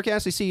look No. at the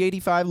forecast. They see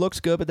 85 looks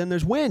good, but then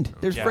there's wind.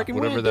 There's Yeah. freaking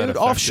Whatever wind, that dude. effect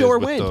Offshore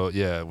is with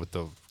wind. with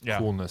the Yeah.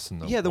 coolness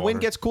and the Yeah, the wind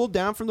water. gets cooled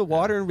down from the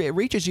water and it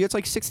reaches you. It's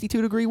like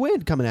 62-degree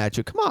wind coming at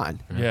you. Come on.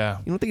 Yeah.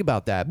 You don't think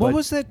about that. What but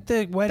was that?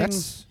 The wedding.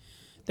 that's-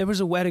 There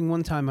was a wedding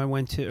one time I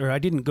went to, or I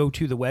didn't go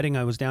to the wedding.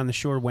 I was down the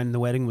shore when the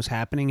wedding was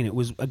happening, and it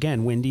was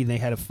again windy. They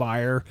had a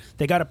fire.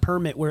 They got a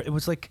permit where it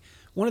was like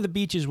one of the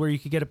beaches where you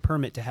could get a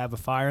permit to have a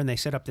fire, and they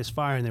set up this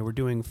fire, and they were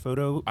doing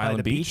photo by Island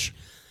the Beach?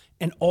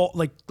 and all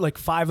like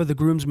 5 of the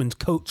groomsmen's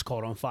coats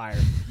caught on fire.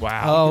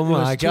 Wow. Oh It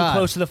was my too god.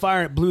 close to the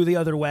fire. It blew the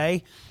other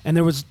way, and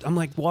I'm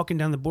like walking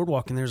down the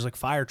boardwalk, and there's like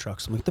fire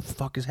trucks. I'm like, the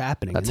fuck is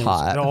happening? That's and there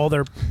was- hot. and all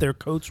their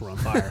coats were on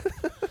fire.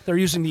 They're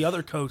using the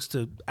other coats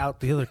to out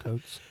the other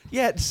coats.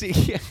 Yeah,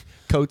 see,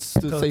 coats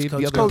to save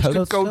the other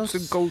coats.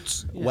 and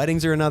goats. Yeah.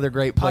 Weddings are another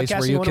great place where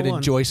Podcasting you can 101.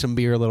 enjoy some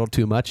beer a little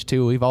too much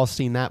too. We've all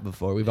seen that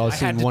before. We've all I had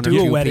seen to one or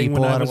do a two wedding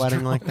people when I at a was wedding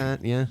drunk. like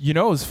that. Yeah. You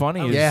know what's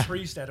funny? I is was Yeah. a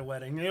priest at a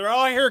wedding. They were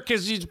all here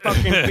because these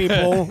fucking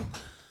people.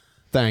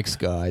 Thanks,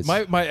 guys. My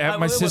it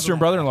was sister a and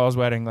brother-in-law's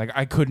wedding, like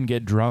I couldn't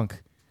get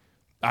drunk.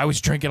 I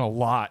was drinking a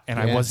lot, and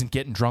I Yeah. wasn't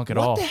getting drunk at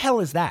What all. the hell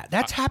is that?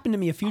 That's happened to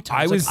me a few times.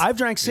 I Like, was- I've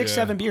drank 6, Yeah.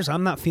 7 beers.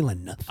 I'm not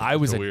feeling nothing. I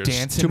was a Weird.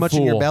 dancing too much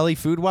fool. in your belly,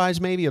 food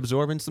wise, maybe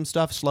absorbing some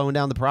stuff, slowing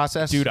down the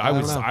process. dude. I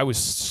don't was know. I was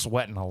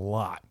sweating a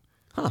lot.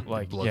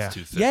 Like Blood's yeah.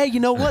 too thick. Yeah, you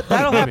know what?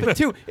 That'll Maybe. happen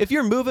too. If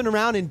you're moving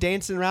around and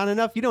dancing around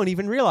enough, you don't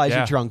even realize Yeah.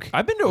 you're drunk.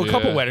 I've been to a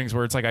couple Yeah. weddings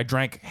where it's like I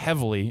drank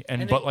heavily,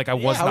 but like I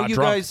was how not you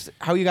drunk. guys?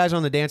 How you guys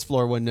on the dance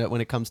floor when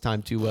it comes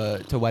time to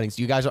weddings?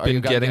 You guys are Been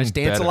you guys getting dance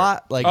better. a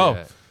lot? Like Oh,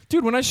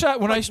 dude, when I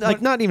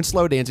like not even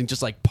slow dancing,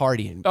 just like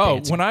partying. Oh,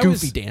 dancing, when I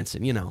goofy was-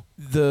 dancing, you know.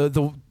 the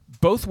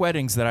both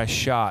weddings that I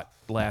shot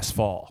last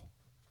fall,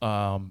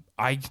 I'm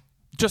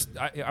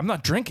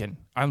not drinking.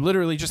 I'm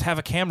literally just have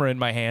a camera in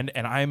my hand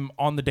and I'm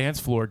on the dance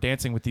floor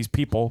dancing with these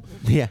people.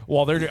 Yeah.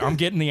 While I'm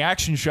getting the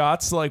action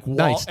shots, like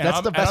nice.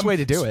 That's the best way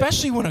to do it.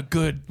 Especially when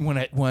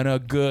a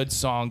good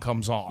song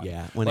comes on.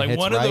 Yeah. When like it hits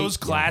one of those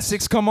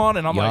classics come on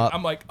and I'm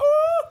like,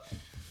 oh.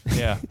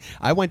 Yeah.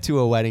 I went to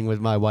a wedding with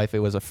my wife. It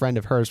was a friend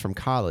of hers from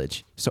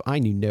college, so I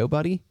knew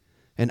nobody.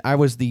 And I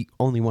was the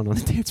only one on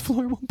the dance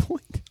floor at one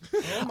point.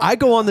 I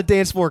go on the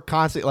dance floor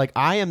constantly. Like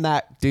I am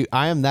that dude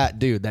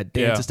that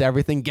dances to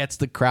everything, gets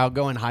the crowd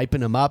going, hyping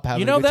them up,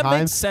 having a good that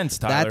time. makes sense,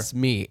 Tyler. That's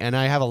me, and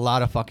I have a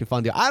lot of fucking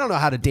fun. I don't know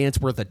how to dance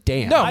worth a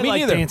damn. No, I me like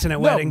neither. dancing at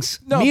weddings.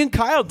 No. Me and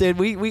Kyle did.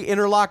 We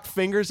interlocked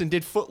fingers and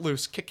did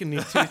Footloose, kicking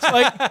each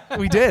like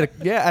we did.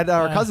 Yeah, at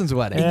our cousin's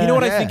wedding. You know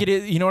what I think it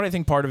is? You know what I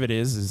think part of it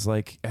is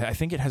like I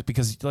think it has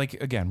because like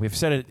again we've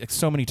said it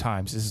so many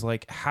times is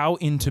like how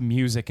into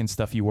music and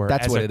stuff you were.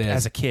 That's as what a, it is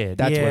as a kid.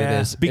 That's what it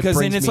is. Because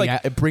then it's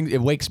like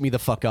it wakes me the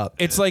fuck up.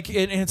 It's like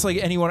it's like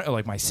anyone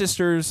like my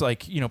sisters,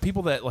 like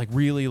people that like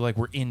really like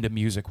were into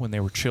music when they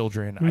were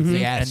children. I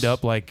think end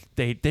up like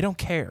they don't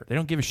care. They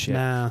don't give a shit.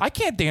 Nah. I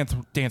can't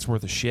dance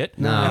worth a shit,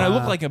 Nah. and I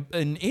look like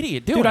an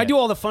idiot doing Dude, I it. do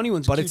all the funny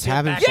ones. But too, it's too.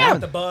 having Back fun.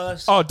 out the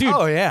bus. Oh, dude.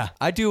 Oh yeah,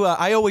 I do.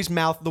 I always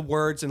mouth the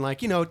words and like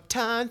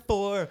time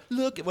for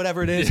look at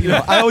whatever it is.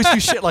 I always do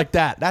shit like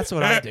that. That's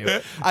what I do.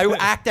 I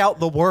act out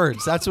the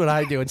words. That's what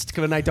I do. It's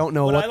when I don't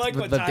know But what, I like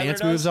the what Tyler dance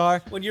does. moves are.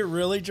 When you're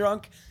really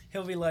drunk,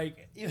 he'll be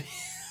like,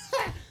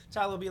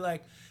 Tyler will be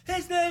like,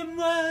 his name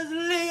was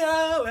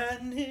Leo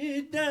and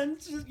he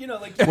dances,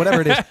 like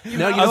Whatever it is. No, you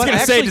know what? I gonna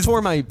say, actually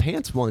tore my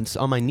pants once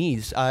on my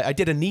knees. I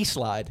did a knee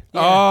slide.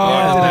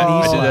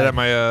 I did that at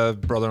my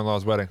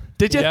brother-in-law's wedding.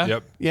 Did you? Yeah.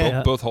 Yep.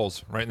 Yeah. Both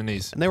holes right in the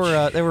knees. And they were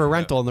a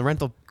rental, and the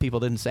rental people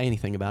didn't say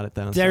anything about it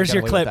though. So There's I got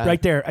your away clip with that.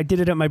 right there. I did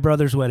it at my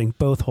brother's wedding,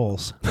 both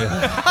holes.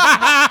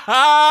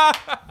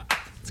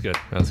 That's good.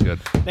 That's good.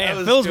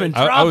 Man, Phil's been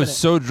dropping I was it.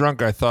 so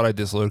drunk I thought I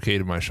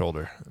dislocated my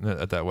shoulder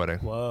at that wedding.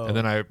 Whoa. And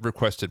then I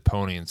requested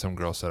Pony, and some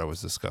girl said I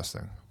was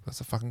disgusting.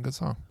 That's a fucking good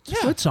song.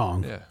 Good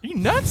song. Yeah. Are you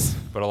nuts?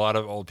 But a lot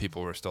of old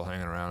people were still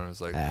hanging around. It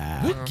was like,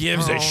 Who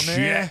gives a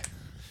shit?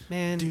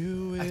 Man,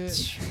 do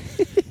it.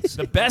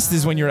 The best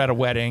is when you're at a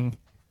wedding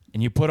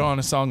and you put on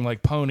a song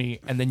like Pony,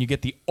 and then you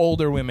get the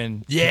older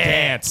women to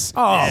dance.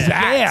 Oh,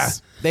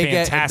 That's They're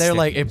fantastic.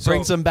 like it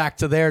brings them back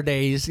to their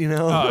days. That's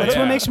yeah.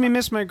 what makes me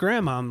miss my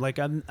grandma. Like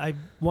I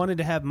wanted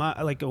to have my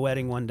a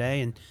wedding one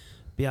day and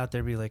be out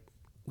there, be like,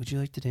 "Would you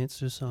like to dance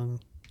to a song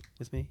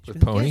with me?" With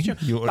Pony? Yeah,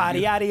 sure. You- Body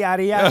yada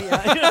yada yada.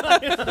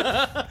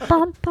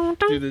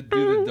 Do the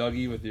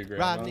Dougie with your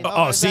grandma. Rodney.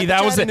 Oh, see,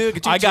 that was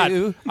it.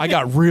 I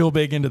got real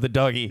big into the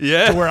Dougie.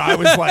 Yeah. To where I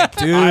was like,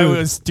 dude, I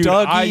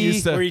Dougie.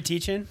 used Were to. you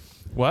teaching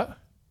what?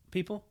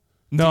 people?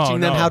 No, Teaching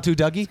them no. how to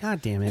Dougie.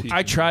 God damn it!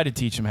 I tried to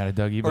teach him how to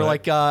Dougie, Or but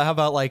like, how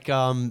about like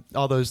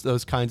all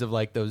those kinds of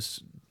like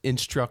those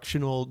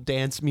instructional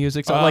dance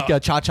music, so like a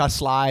cha-cha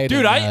slide.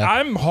 dude, and,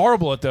 I'm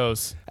horrible at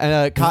those.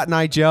 and Cotton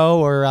Eye Joe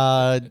or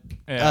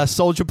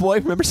Soulja Boy.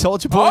 Remember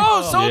Soulja Boy?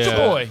 Oh, Soulja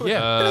Boy,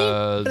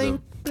 yeah.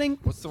 Blink, blink.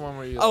 What's the one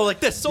where you? Oh, like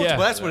this Soulja Yeah.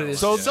 Boy. That's what it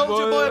is. Soulja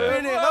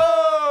Boy.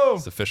 Oh,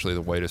 It's officially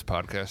the whitest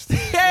podcast.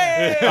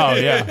 Oh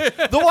yeah.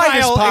 the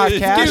whitest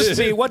podcast. Excuse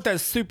me, what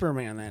does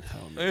Superman that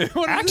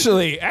hell?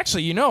 Actually,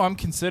 I'm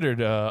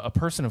considered a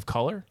person of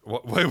color.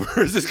 Wait,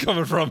 where is this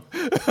coming from?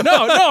 No,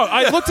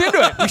 I looked into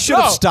it. We should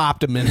have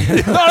stopped a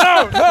minute.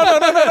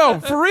 No.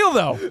 For real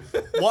though.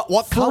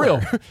 what For color?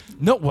 real.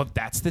 No, well,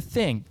 that's the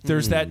thing.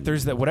 There's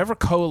that whatever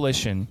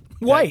coalition.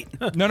 White.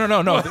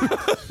 No.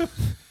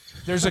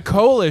 There's a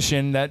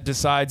coalition that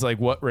decides like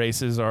what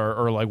races are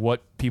or like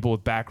what people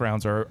with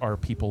backgrounds are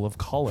people of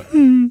color.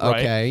 Right?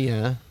 Okay,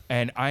 yeah.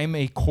 And I'm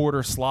a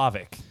quarter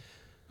Slavic.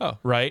 Oh.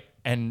 Right?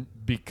 And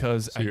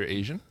because So you're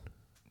Asian?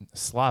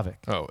 Slavic.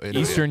 Oh,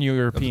 Eastern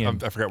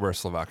European. I forgot where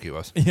Slovakia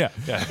was. Yeah.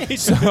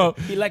 So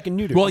He like a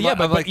neuter. well, yeah,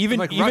 but, like, even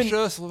like even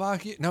Russia,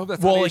 Slovakia. No,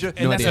 that's well, not like, Asia.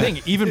 and that's the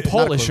thing. Even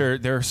Polish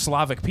they're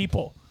Slavic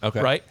people.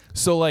 Okay. Right.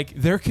 So like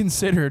they're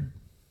considered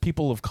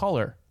people of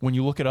color when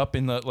you look it up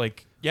in the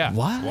like. Yeah.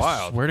 What?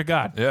 Wild. Swear to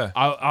God. Yeah.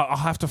 I'll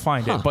have to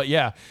find it. But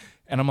yeah.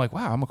 And I'm like,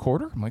 wow, I'm a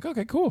quarter. I'm like,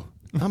 okay, cool.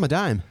 I'm a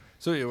dime.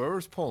 So yeah, where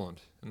was Poland?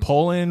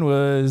 Poland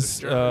was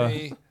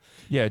Germany.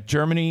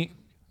 Germany.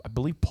 I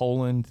believe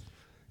Poland.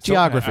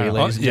 Geography, I don't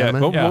know. ladies and Yeah,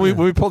 gentlemen. when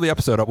we pull the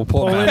episode up, we'll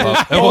pull Poland it is-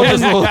 up.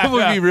 And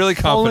we'll be really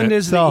confident. Poland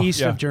is the So- east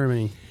yeah. of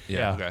Germany. Yeah.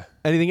 Yeah. Okay.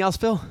 Anything else,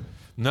 Phil?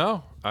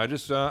 No, I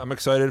just I'm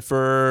excited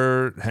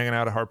for hanging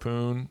out at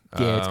Harpoon.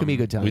 Yeah, it's gonna be a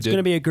good time. We It's did-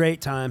 gonna be a great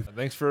time.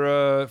 Thanks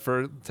for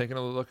taking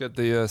a look at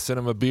the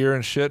cinema beer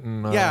and shit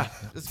and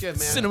that's good, man.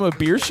 Cinema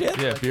beer shit.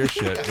 yeah beer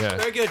shit yeah.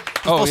 Very good.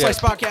 Oh Full yeah, Size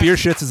Podcast. beer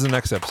shits is the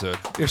next episode.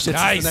 Beer shits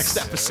Nice. is the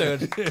next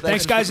episode.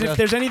 Thanks, guys. If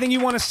there's anything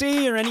you want to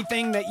see or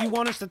anything that you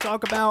want us to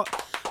talk about,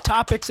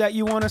 topics that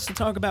you want us to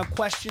talk about,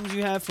 questions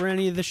you have for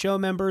any of the show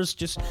members,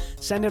 just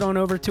send it on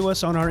over to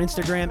us on our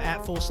Instagram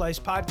at Full Slice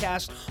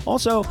Podcast.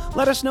 Also,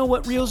 let us know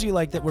what reels you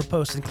like that we're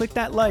posting. Click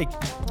that like,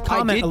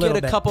 comment I did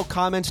get a couple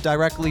comments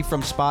directly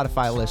from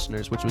Spotify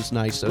listeners, which was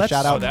nice. So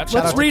shout out.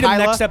 Let's read them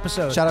next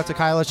episode. Shout out to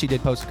Kyla. She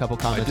did post a couple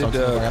comments. I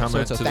did on some comment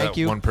episodes, to thank that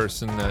you. one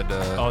person that.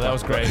 That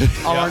was great.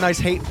 Our nice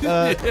hate.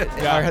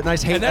 Our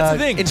nice hate. And that's the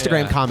thing.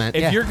 Instagram comment.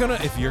 If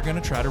you're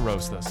gonna try to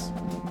roast us,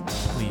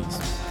 please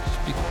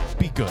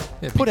be good.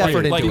 Put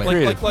effort into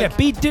it.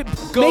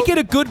 Make it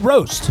a good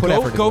roast.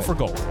 Go for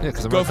gold. Yeah,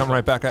 because I'm gonna come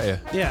right back at you.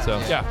 Yeah. So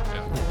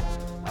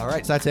yeah. All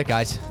right, so that's it,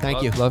 guys.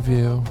 Thank you. Love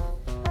you.